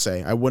division, I should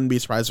say. I wouldn't be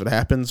surprised if it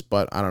happens,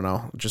 but I don't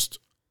know. Just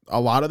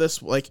a lot of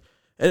this, like,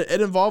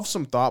 it involves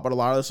some thought, but a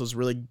lot of this was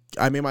really,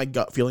 I made my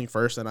gut feeling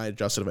first, and I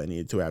adjusted if I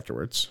needed to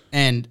afterwards.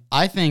 And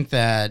I think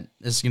that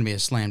this is going to be a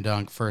slam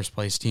dunk first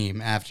place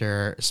team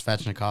after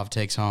Svechnikov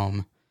takes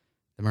home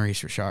the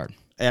Maurice Richard.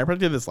 Hey, I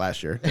predicted this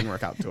last year. Didn't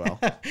work out too well.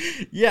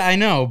 Yeah, I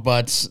know,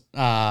 but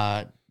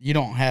you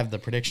don't have the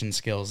prediction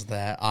skills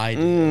that I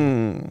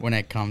do when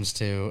it comes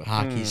to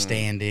hockey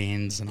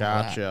standings and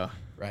all that. Gotcha.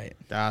 Right.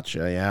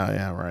 Gotcha.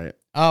 Yeah, right.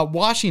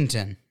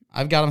 Washington.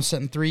 I've got them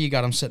sitting 3. You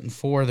got them sitting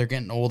 4. They're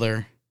getting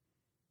older.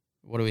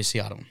 What do we see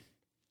out of them?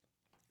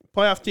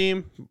 Playoff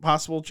team,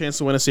 possible chance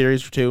to win a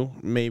series or 2,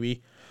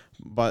 maybe.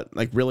 But,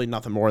 like, really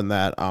nothing more than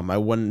that. I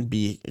wouldn't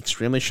be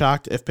extremely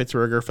shocked if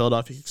Pittsburgh or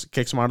Philadelphia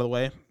kicks them out of the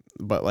way.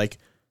 But, like,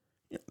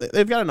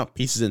 they've got enough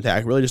pieces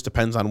intact. It really just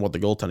depends on what the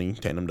goaltending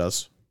tandem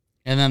does.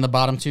 And then the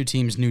bottom 2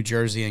 teams, New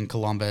Jersey and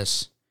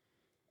Columbus.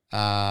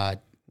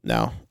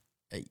 No.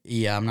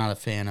 Yeah, I'm not a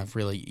fan of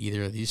really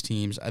either of these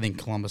teams. I think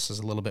Columbus is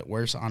a little bit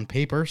worse on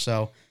paper,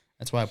 so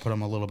that's why I put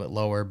them a little bit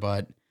lower.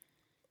 But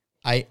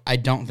I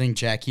don't think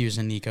Jack Hughes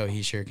and Nico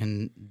Hischier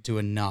can do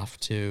enough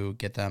to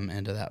get them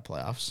into that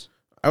playoffs.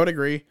 I would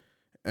agree.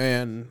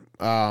 And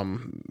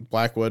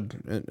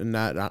Blackwood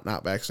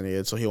not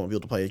vaccinated, so he won't be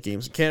able to play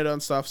games in Canada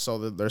and stuff.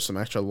 So there's some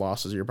extra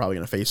losses you're probably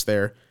going to face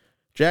there.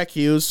 Jack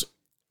Hughes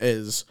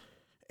is,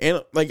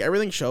 and like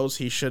everything shows,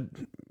 he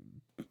should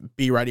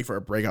be ready for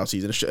a breakout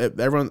season.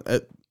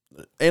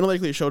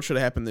 Analytically, it should have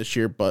happened this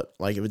year, but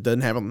like if it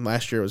didn't happen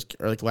last year,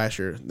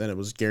 then it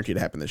was guaranteed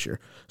to happen this year.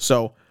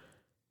 So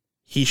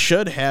he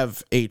should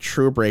have a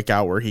true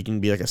breakout where he can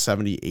be like a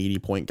 70, 80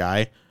 point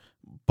guy,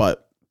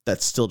 but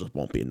that still just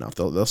won't be enough.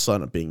 They'll still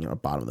end up being a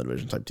bottom of the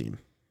division type team.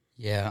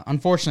 Yeah,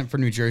 unfortunate for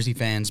New Jersey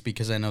fans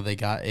because I know they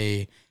got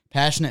a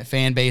passionate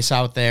fan base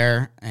out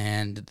there,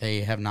 and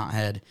they have not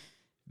had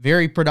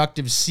very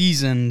productive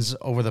seasons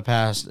over the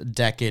past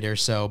decade or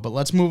so. But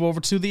let's move over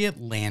to the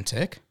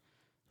Atlantic.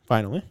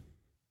 Finally.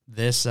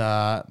 This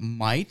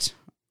might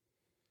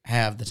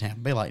have the Tampa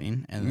Bay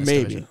Lightning in this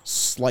Maybe. division.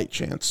 Slight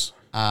chance.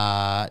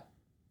 I'll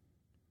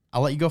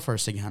let you go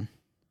first again.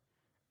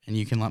 And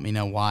you can let me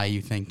know why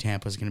you think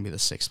Tampa is going to be the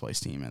 6th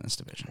place team in this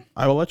division.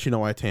 I will let you know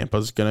why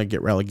Tampa's going to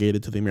get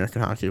relegated to the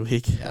American Hockey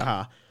League.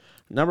 Yeah.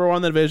 Number 1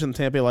 in the division,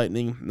 Tampa Bay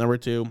Lightning. Number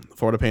 2,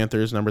 Florida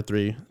Panthers. Number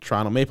 3,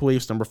 Toronto Maple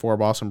Leafs. Number 4,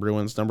 Boston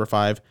Bruins. Number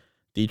 5,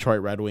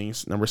 Detroit Red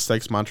Wings. Number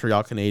 6,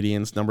 Montreal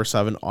Canadiens. Number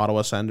 7,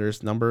 Ottawa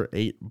Senators. Number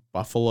 8,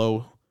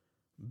 Buffalo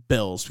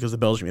Bills, because the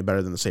Bills are going to be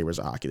better than the Sabres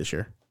of hockey this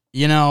year.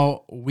 You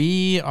know,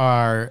 we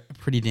are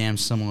pretty damn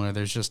similar.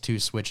 There's just 2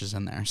 switches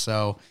in there.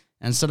 So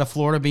instead of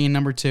Florida being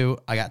number 2,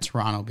 I got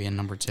Toronto being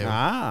number 2.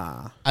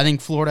 I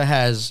think Florida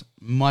has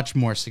much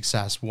more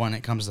success when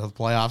it comes to the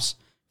playoffs.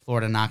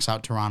 Florida knocks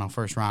out Toronto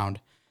first round.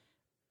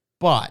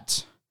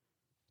 But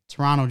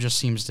Toronto just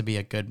seems to be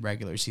a good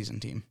regular season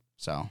team.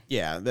 So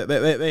yeah,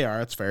 they are.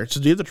 That's fair.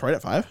 So do you have Detroit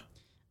at 5?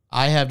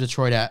 I have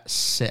Detroit at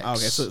 6. Okay,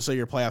 so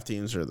your playoff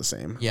teams are the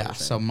same. Yeah,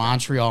 so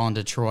Montreal and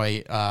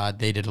Detroit,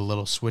 they did a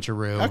little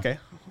switcheroo. Okay.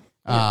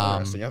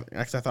 Interesting.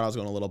 Actually, I thought I was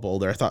going a little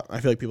bolder. I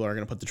feel like people are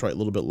going to put Detroit a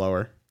little bit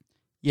lower.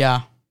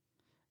 Yeah.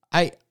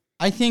 I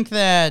think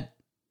that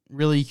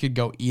really could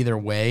go either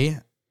way.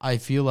 I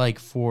feel like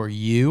for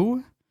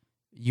you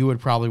would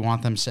probably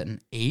want them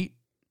sitting 8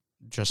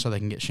 just so they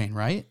can get Shane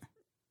Wright.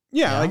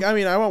 Yeah, like I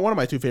mean, I want one of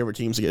my 2 favorite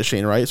teams to get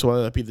Shane Wright, so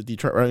whether that be the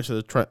Detroit Red Wings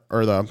or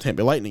the Tampa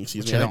Bay Lightning,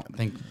 Which I don't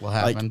think will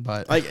happen,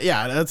 but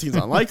yeah, that seems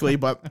unlikely.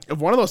 But if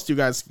one of those 2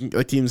 guys,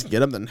 teams, can get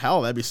them, then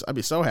hell, I'd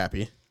be so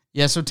happy.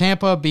 Yeah, so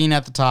Tampa being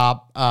at the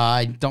top,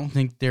 I don't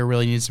think there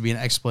really needs to be an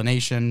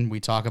explanation. We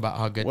talk about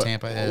how good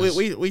Tampa is.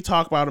 We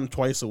talk about them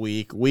twice a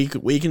week. We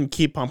can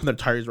keep pumping their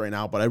tires right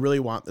now, but I really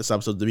want this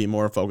episode to be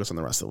more focused on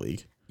the rest of the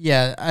league.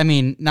 Yeah, I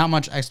mean, not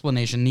much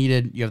explanation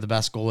needed. You have the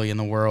best goalie in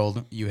the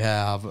world. You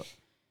have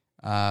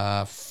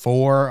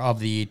 4 of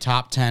the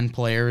top 10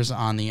 players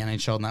on the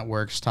NHL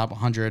Network's top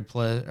 100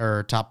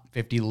 or top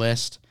 50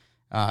 list.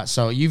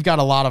 So you've got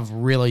a lot of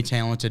really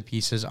talented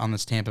pieces on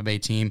this Tampa Bay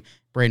team.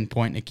 Braden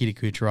Point, Nikita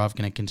Kucherov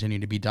going to continue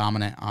to be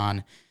dominant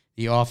on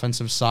the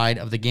offensive side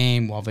of the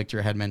game while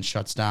Victor Hedman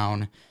shuts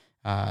down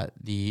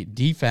the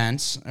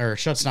defense or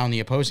shuts down the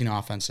opposing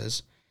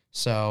offenses.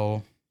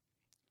 So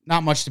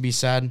not much to be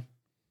said.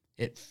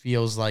 It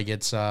feels like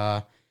it's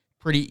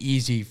pretty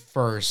easy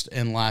first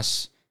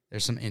unless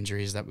there's some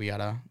injuries that we got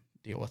to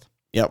deal with.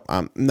 Yep,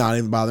 I'm not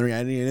even bothering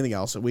anything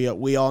else.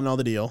 We all know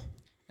the deal.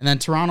 And then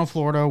Toronto,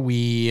 Florida,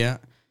 we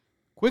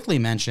quickly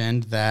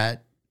mentioned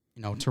that,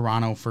 you know,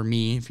 Toronto, for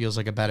me, feels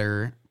like a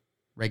better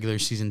regular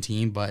season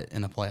team, but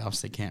in the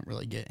playoffs, they can't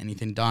really get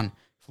anything done.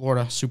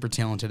 Florida, super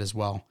talented as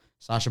well.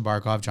 Sasha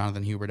Barkov,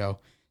 Jonathan Huberdeau,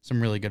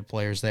 some really good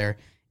players there.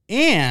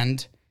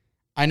 And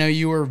I know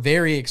you were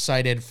very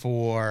excited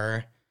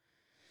for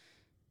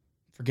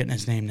forgetting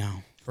his name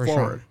now.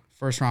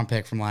 First round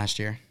pick from last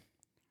year.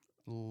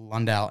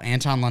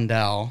 Anton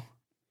Lundell.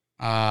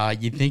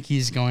 You think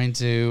he's going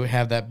to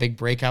have that big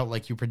breakout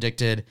like you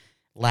predicted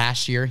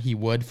last year he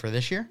would for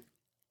this year?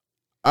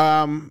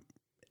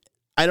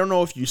 I I don't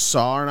know if you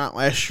saw or not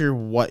last year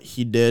what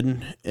he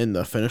did in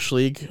the Finnish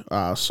league.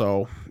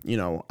 So,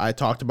 I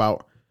talked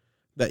about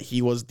that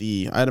he was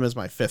I had him as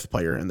my 5th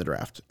player in the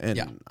draft.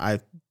 And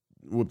I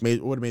would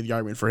have made the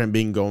argument for him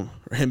being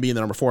the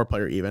number 4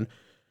 player even.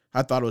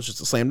 I thought it was just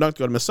a slam dunk to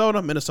go to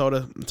Minnesota.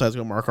 Minnesota decides to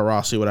go Marco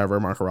Rossi, whatever.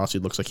 Marco Rossi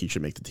looks like he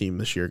should make the team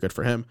this year. Good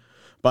for him.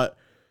 But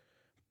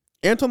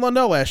Anton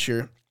Lundell last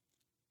year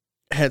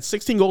had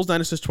 16 goals, 9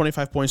 assists,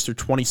 25 points through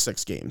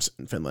 26 games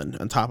in Finland,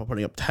 on top of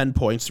putting up 10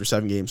 points through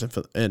 7 games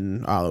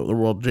in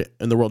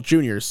the World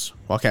Juniors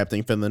while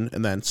captaining Finland,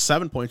 and then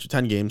 7 points through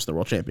 10 games in the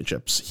World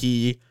Championships.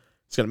 He's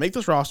going to make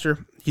this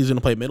roster. He's going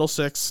to play middle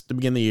 6 to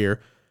begin the year,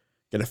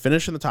 going to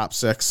finish in the top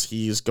 6.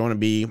 He's going to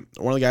be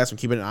one of the guys I'm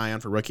keeping an eye on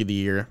for Rookie of the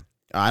Year.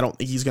 I don't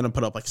think he's going to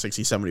put up like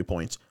 60, 70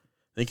 points.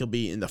 I think he'll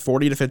be in the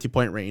 40 to 50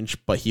 point range,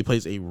 but he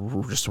plays a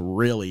just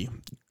really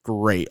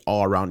great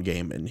all-around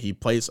game, and he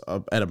plays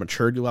at a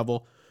maturity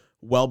level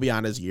well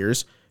beyond his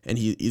years, and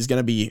he's going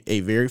to be a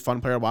very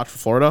fun player to watch for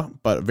Florida,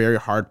 but a very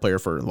hard player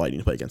for Lightning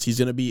to play against. He's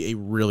going to be a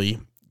really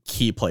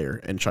key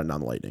player in shutting down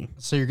the Lightning.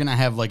 So you're going to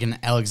have like an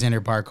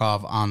Alexander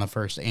Barkov on the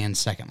first and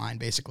second line,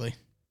 basically.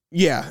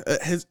 Yeah,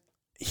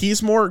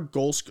 he's more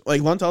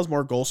Lundell's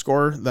more goal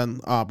scorer than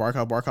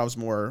Barkov. Barkov's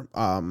more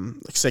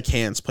sick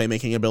hands,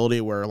 playmaking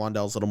ability, where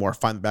Lundell's a little more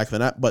find the back of the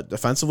net. But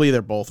defensively,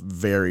 they're both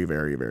very,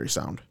 very, very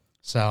sound.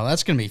 So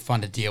that's going to be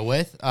fun to deal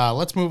with.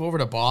 Let's move over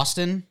to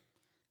Boston.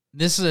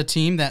 This is a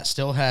team that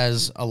still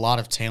has a lot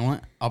of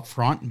talent up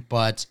front,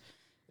 but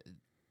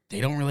they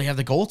don't really have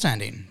the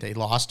goaltending. They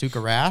lost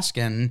Tuukka Rask,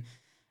 and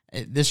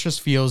this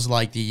just feels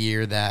like the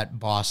year that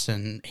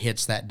Boston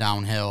hits that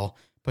downhill.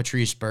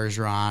 Patrice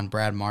Bergeron,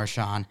 Brad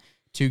Marchand,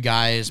 2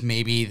 guys,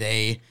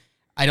 I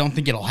don't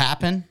think it'll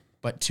happen,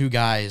 but 2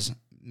 guys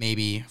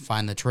maybe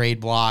find the trade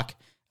block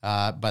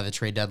by the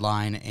trade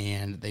deadline,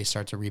 and they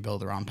start to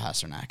rebuild around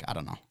Pasternak. I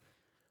don't know.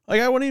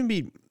 I wouldn't even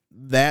be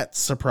that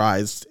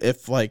surprised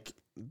if,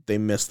 they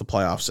miss the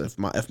playoffs.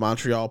 If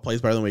Montreal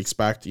plays better than we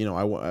expect,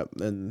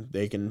 then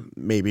they can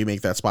maybe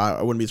make that spot.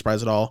 I wouldn't be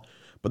surprised at all.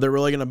 But they're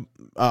really going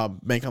to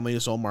bank on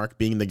Linus Ullmark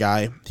being the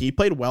guy. He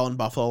played well in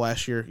Buffalo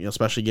last year,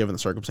 especially given the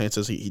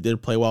circumstances. He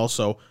did play well,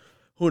 so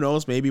who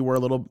knows? Maybe we're a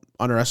little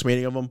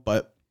underestimating of them,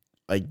 but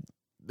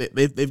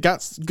they've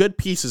got good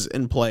pieces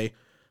in play.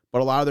 But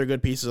a lot of their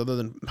good pieces, other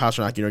than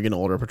Pasternak, getting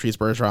older. Patrice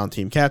Bergeron,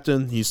 team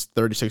captain, he's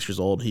 36 years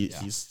old.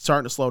 He's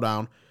starting to slow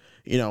down.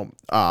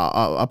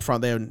 Up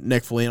front they have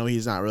Nick Foligno.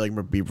 He's not really going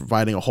to be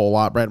providing a whole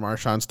lot. Brad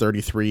Marchand's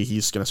 33.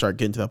 He's going to start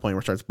getting to that point where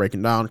it starts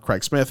breaking down.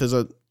 Craig Smith is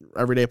a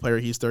everyday player.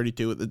 He's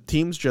 32. The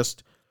team's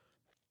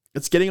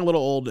it's getting a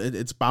little old.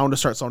 It's bound to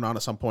start slowing down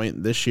at some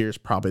point. This year is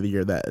probably the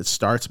year that it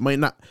starts. Might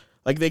not.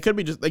 They should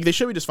be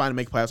just fine to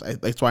make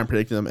playoffs. That's why I'm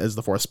predicting them as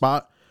the 4th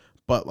spot.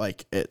 But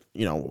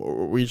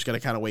we just got to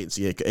kind of wait and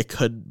see. It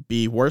could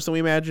be worse than we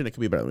imagine. It could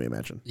be better than we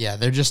imagine. Yeah,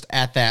 they're just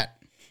at that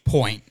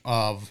point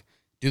of,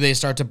 do they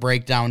start to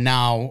break down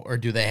now, or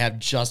do they have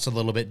just a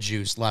little bit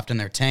juice left in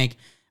their tank?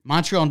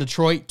 Montreal and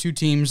Detroit, 2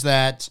 teams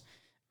that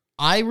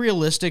I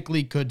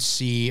realistically could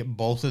see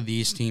both of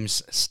these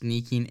teams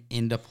sneaking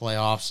into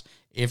playoffs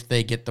if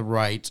they get the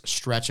right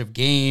stretch of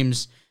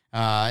games.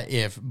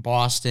 If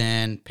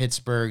Boston,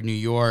 Pittsburgh, New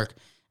York,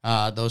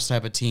 those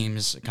type of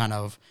teams kind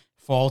of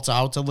falls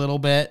out a little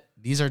bit,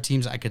 these are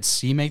teams I could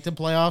see make the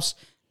playoffs,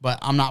 but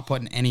I'm not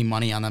putting any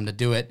money on them to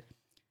do it.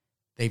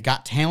 They've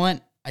got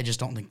talent. I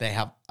just don't think they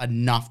have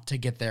enough to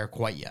get there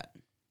quite yet.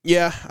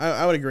 Yeah,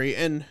 I would agree.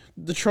 And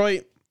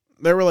Detroit,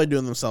 they're really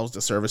doing themselves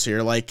disservice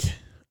here.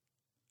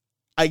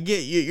 I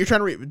get you're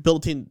trying to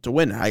build a team to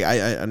win.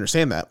 I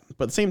understand that,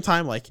 but at the same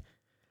time,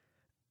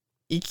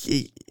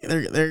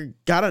 they're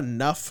got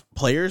enough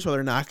players where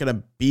they're not going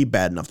to be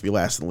bad enough to be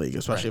last in the league,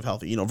 especially if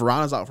healthy.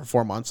 Verana's out for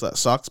 4 months. So that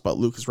sucks, but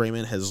Lucas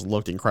Raymond has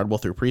looked incredible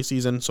through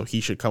preseason, so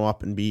he should come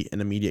up and be an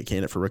immediate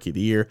candidate for Rookie of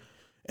the Year.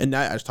 And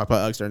I just talked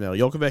about Alexander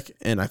Jokovic,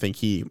 and I think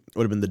he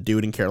would have been the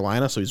dude in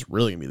Carolina, so he's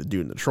really going to be the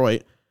dude in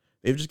Detroit.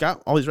 They've just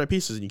got all these right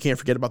pieces, and you can't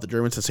forget about the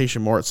German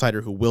sensation Moritz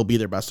Seider, who will be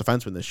their best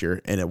defenseman this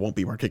year, and it won't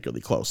be particularly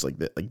close.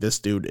 This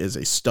dude is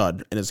a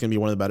stud, and it's going to be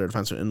one of the better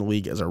defensemen in the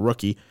league as a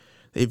rookie.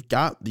 They've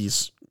got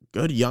these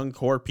good young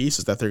core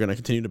pieces that they're going to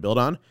continue to build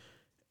on,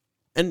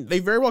 and they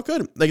very well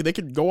could. They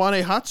could go on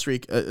a hot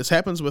streak. This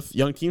happens with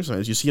young teams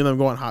sometimes. You see them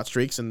go on hot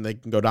streaks, and they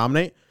can go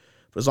dominate.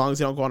 But as long as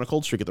they don't go on a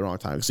cold streak at the wrong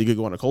time. So you could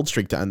go on a cold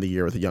streak to end the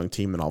year with a young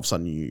team, and all of a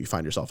sudden you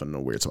find yourself in a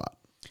weird spot.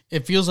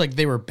 It feels like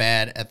they were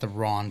bad at the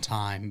wrong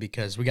time,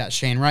 because we got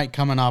Shane Wright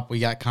coming up, we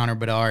got Connor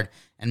Bedard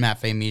and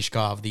Matvei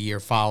Mishkov the year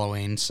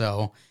following.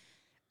 So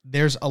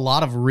there's a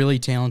lot of really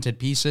talented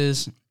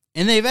pieces,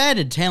 and they've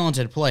added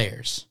talented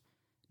players.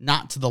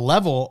 Not to the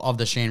level of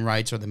the Shane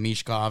Wrights or the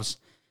Mishkovs,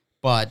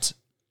 but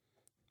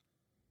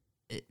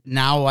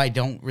now I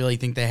don't really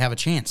think they have a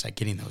chance at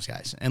getting those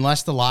guys,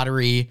 unless the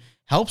lottery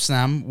helps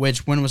them,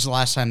 which, when was the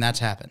last time that's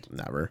happened?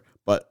 Never.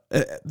 But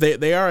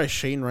they are a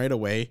Shane Wright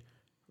away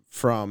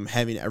from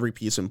having every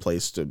piece in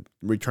place to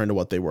return to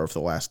what they were for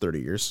the last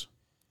 30 years.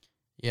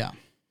 Yeah.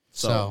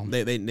 So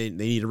they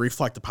need to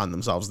reflect upon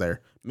themselves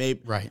there.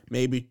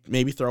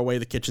 Maybe throw away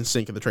the kitchen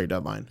sink at the trade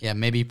deadline. Yeah,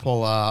 maybe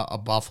pull a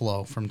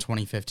Buffalo from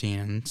 2015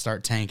 and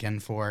start tanking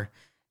for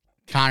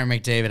Connor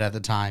McDavid at the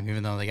time,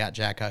 even though they got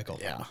Jack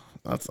Eichel. Yeah,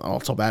 that's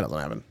also bad at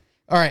 11.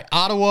 All right,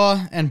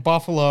 Ottawa and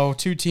Buffalo,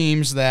 two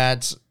teams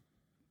that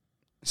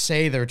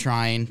say they're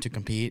trying to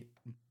compete,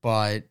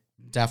 but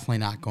definitely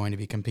not going to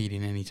be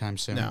competing anytime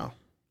soon. No.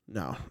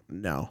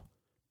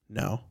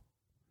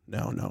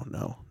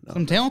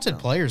 Some talented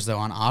players, though,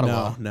 on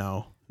Ottawa.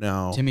 No.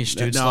 Timmy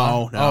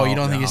Stützle. No. You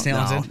don't think he's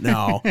talented?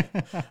 No.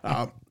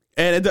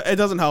 And it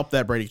doesn't help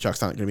that Brady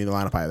Chuck's not going to be in the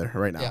lineup either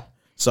right now. Yeah.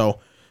 So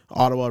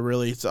Ottawa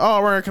really,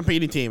 we're a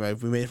competing team.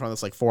 We made fun of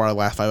this like 4 out of the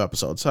last 5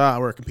 episodes.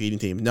 We're a competing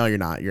team. No, you're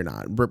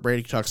not.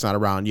 Brady Chuck's not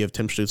around. You have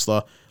Tim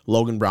Stützle.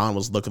 Logan Brown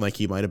was looking like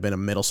he might have been a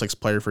middle 6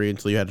 player for you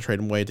until you had to trade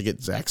him away to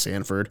get Zach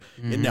Sanford.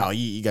 Mm-hmm. And no,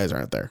 you guys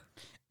aren't there.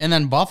 And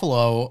then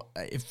Buffalo,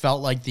 it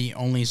felt like the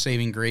only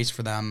saving grace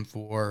for them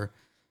for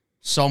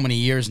so many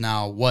years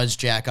now was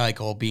Jack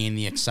Eichel being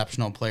the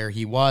exceptional player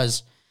he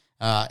was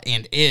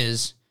and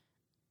is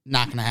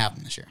not going to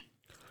happen this year.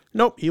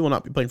 Nope, he will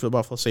not be playing for the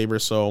Buffalo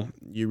Sabres, so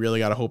you really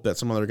got to hope that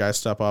some other guys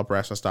step up.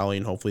 Rasmus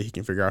Dahlin, hopefully he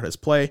can figure out his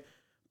play,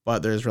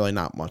 but there's really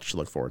not much to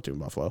look forward to in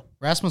Buffalo.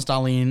 Rasmus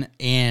Dahlin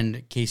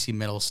and Casey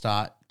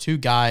Middlestott, two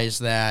guys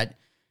that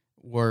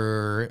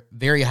were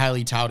very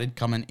highly touted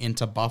coming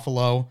into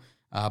Buffalo.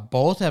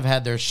 Both have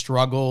had their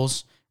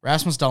struggles.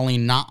 Rasmus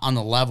Dahlin not on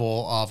the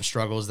level of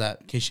struggles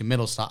that Casey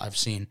Middlestott I've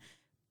seen,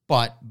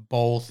 but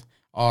both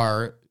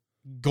are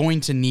going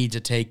to need to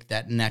take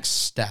that next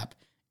step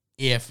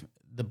if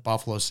the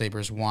Buffalo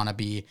Sabres want to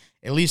be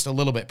at least a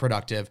little bit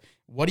productive.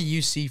 What do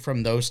you see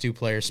from those two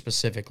players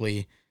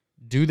specifically?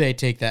 Do they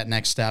take that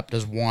next step?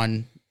 Does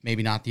one,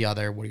 maybe not the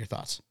other? What are your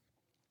thoughts?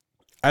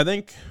 I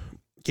think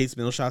Casey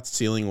Middlestadt's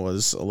ceiling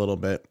was a little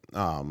bit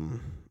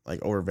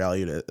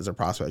overvalued as a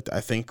prospect. I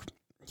think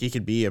he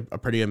could be a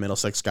pretty middle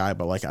 6 guy,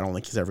 but I don't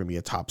think he's ever going to be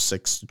a top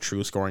 6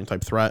 true scoring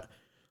type threat.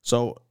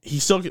 So he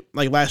still,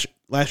 last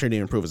year he didn't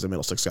improve as a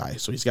middle 6 guy,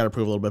 so he's got to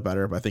prove a little bit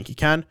better, but I think he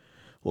can.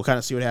 We'll kind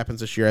of see what happens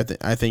this year.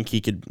 I think he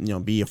could,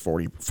 be a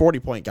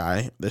 40-point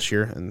guy this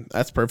year, and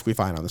that's perfectly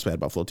fine on this bad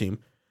Buffalo team.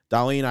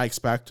 Dahlin, I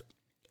expect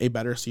a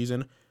better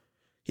season.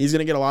 He's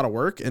going to get a lot of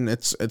work, and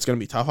it's going to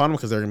be tough on him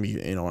because they're going to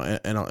be, in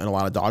a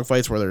lot of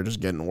dogfights where they're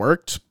just getting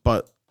worked,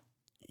 but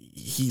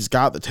he's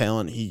got the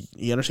talent.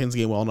 He understands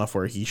the game well enough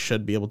where he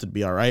should be able to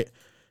be all right,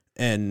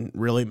 and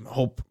really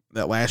hope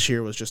that last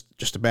year was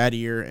just a bad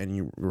year and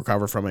you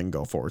recover from it and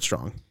go forward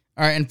strong.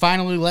 All right, and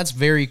finally, let's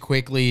very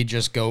quickly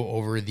just go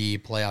over the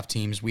playoff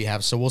teams we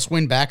have. So we'll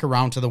swing back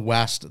around to the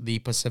West, the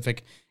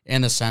Pacific,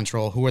 and the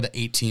Central. Who are the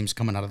 8 teams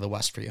coming out of the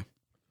West for you?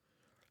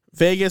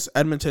 Vegas,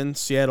 Edmonton,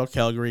 Seattle,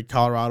 Calgary,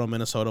 Colorado,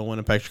 Minnesota,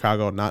 Winnipeg,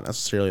 Chicago. Not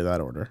necessarily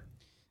that order.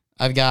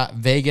 I've got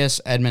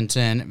Vegas,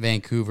 Edmonton,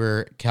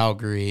 Vancouver,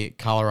 Calgary,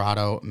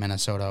 Colorado,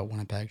 Minnesota,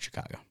 Winnipeg,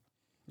 Chicago.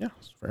 Yeah,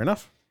 fair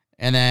enough.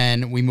 And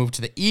then we move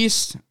to the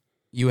East.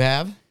 You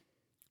have?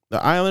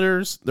 The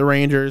Islanders, the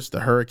Rangers, the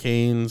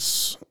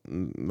Hurricanes,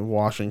 the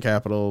Washington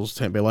Capitals,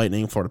 Tampa Bay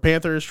Lightning, Florida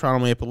Panthers,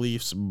 Toronto Maple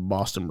Leafs,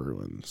 Boston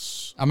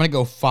Bruins. I'm going to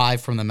go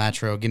 5 from the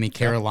Metro. Give me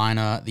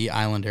Carolina, the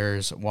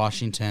Islanders,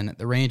 Washington,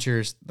 the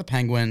Rangers, the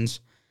Penguins,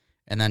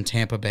 and then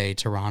Tampa Bay,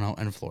 Toronto,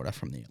 and Florida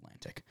from the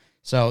Atlantic.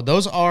 So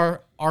those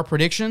are our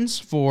predictions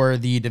for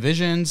the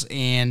divisions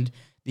and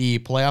the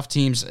playoff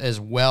teams as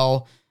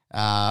well.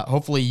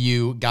 Hopefully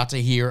you got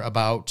to hear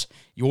about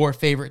your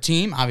favorite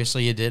team.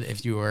 Obviously you did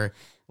if you were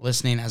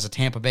listening as a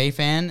Tampa Bay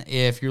fan.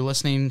 If you're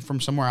listening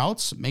from somewhere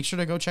else, make sure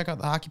to go check out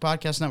the Hockey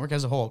Podcast Network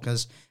as a whole,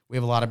 because we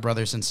have a lot of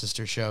brothers and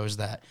sister shows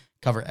that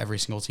cover every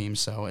single team.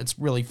 So it's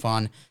really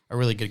fun, a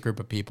really good group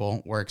of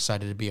people. We're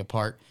excited to be a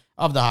part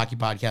of the Hockey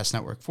Podcast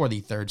Network for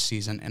the 3rd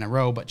season in a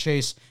row. But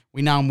Chase,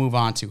 we now move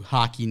on to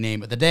Hockey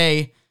Name of the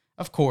Day.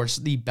 Of course,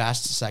 the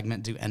best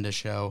segment to end a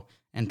show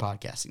in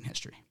podcasting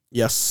history.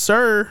 Yes,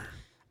 sir.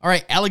 All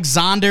right,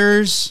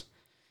 Alexander's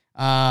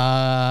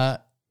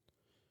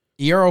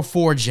Euro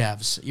 4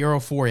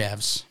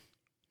 Yevs.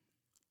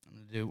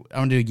 I'm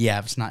gonna do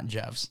Yevs, not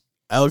Jevs.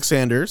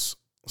 Alexander's.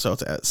 So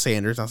it's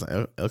Sanders, not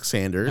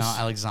Alexander's. No,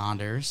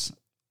 Alexander's.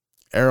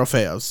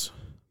 Arofeevs.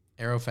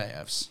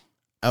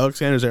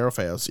 Alexander's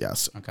Arofeevs,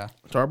 yes. Okay.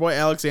 So our boy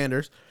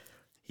Alexander's,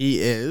 he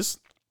is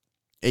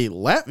a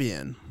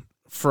Latvian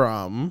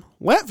from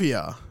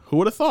Latvia. Who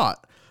would have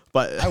thought?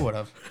 But I would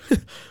have.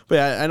 But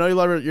yeah, I know you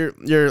love your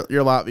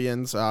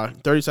Latvians.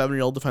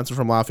 37-year-old defenseman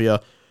from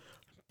Latvia,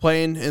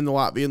 playing in the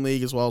Latvian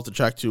league as well as the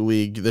Czech 2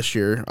 league this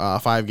year.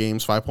 5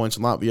 games, 5 points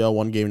in Latvia,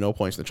 1 game, no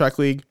points in the Czech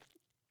league.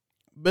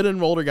 Bit of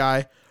an older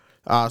guy.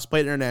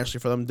 Played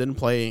internationally for them. Didn't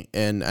play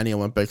in any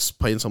Olympics.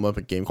 Played in some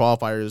Olympic game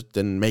qualifiers.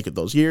 Didn't make it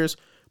those years.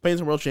 Played in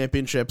some world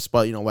championships,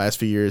 but last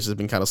few years has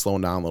been kind of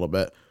slowing down a little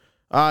bit.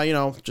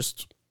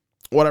 Just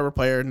whatever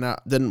player.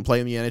 Didn't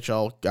play in the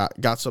NHL.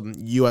 Got some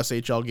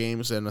USHL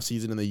games and a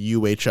season in the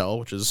UHL,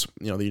 which is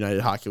the United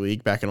Hockey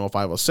League back in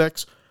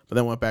 05-06. But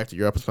then went back to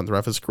Europe and spent the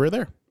rest of his career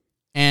there.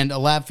 And a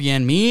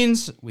Latvian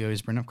means we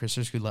always bring up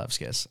Christos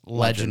Gudlevskis.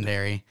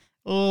 Legendary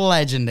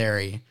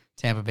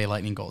Tampa Bay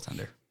Lightning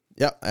goaltender.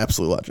 Yeah,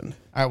 absolute legend.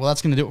 All right, well,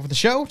 that's going to do it for the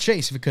show.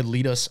 Chase, if you could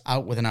lead us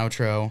out with an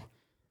outro,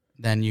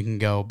 then you can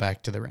go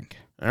back to the rink.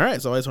 All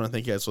right, so I just want to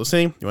thank you guys for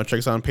listening. You want to check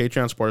us out on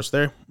Patreon, support us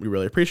there. We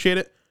really appreciate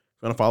it.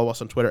 If you want to follow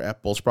us on Twitter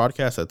at Bulls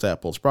Broadcast, that's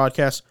at Bulls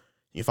Broadcast.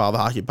 You can follow the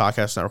Hockey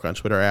Podcast Network on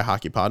Twitter at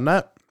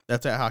HockeyPodNet.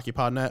 That's at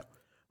HockeyPodNet.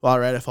 While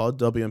you're at it, follow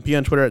WNP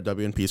on Twitter at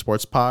WNP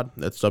Sports Pod.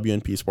 That's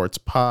WNP Sports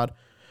Pod.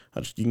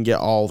 You can get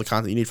all the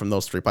content you need from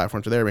those 3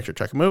 platforms there. Make sure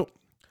to check them out.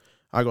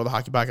 I'll go to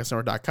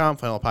hockeypodcastnetwork.com,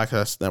 find all the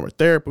podcast network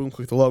there. Boom,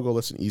 click the logo,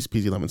 listen easy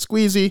peasy lemon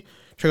squeezy.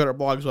 Check out our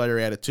blogs while you're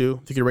at it too.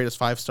 If you could rate us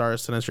 5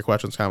 stars, send us your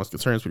questions, comments,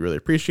 concerns, we'd really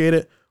appreciate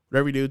it.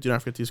 Whatever you do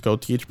not forget to use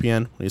code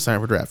THPN when you sign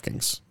up for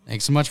DraftKings.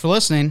 Thanks so much for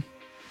listening.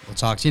 We'll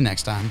talk to you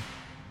next time.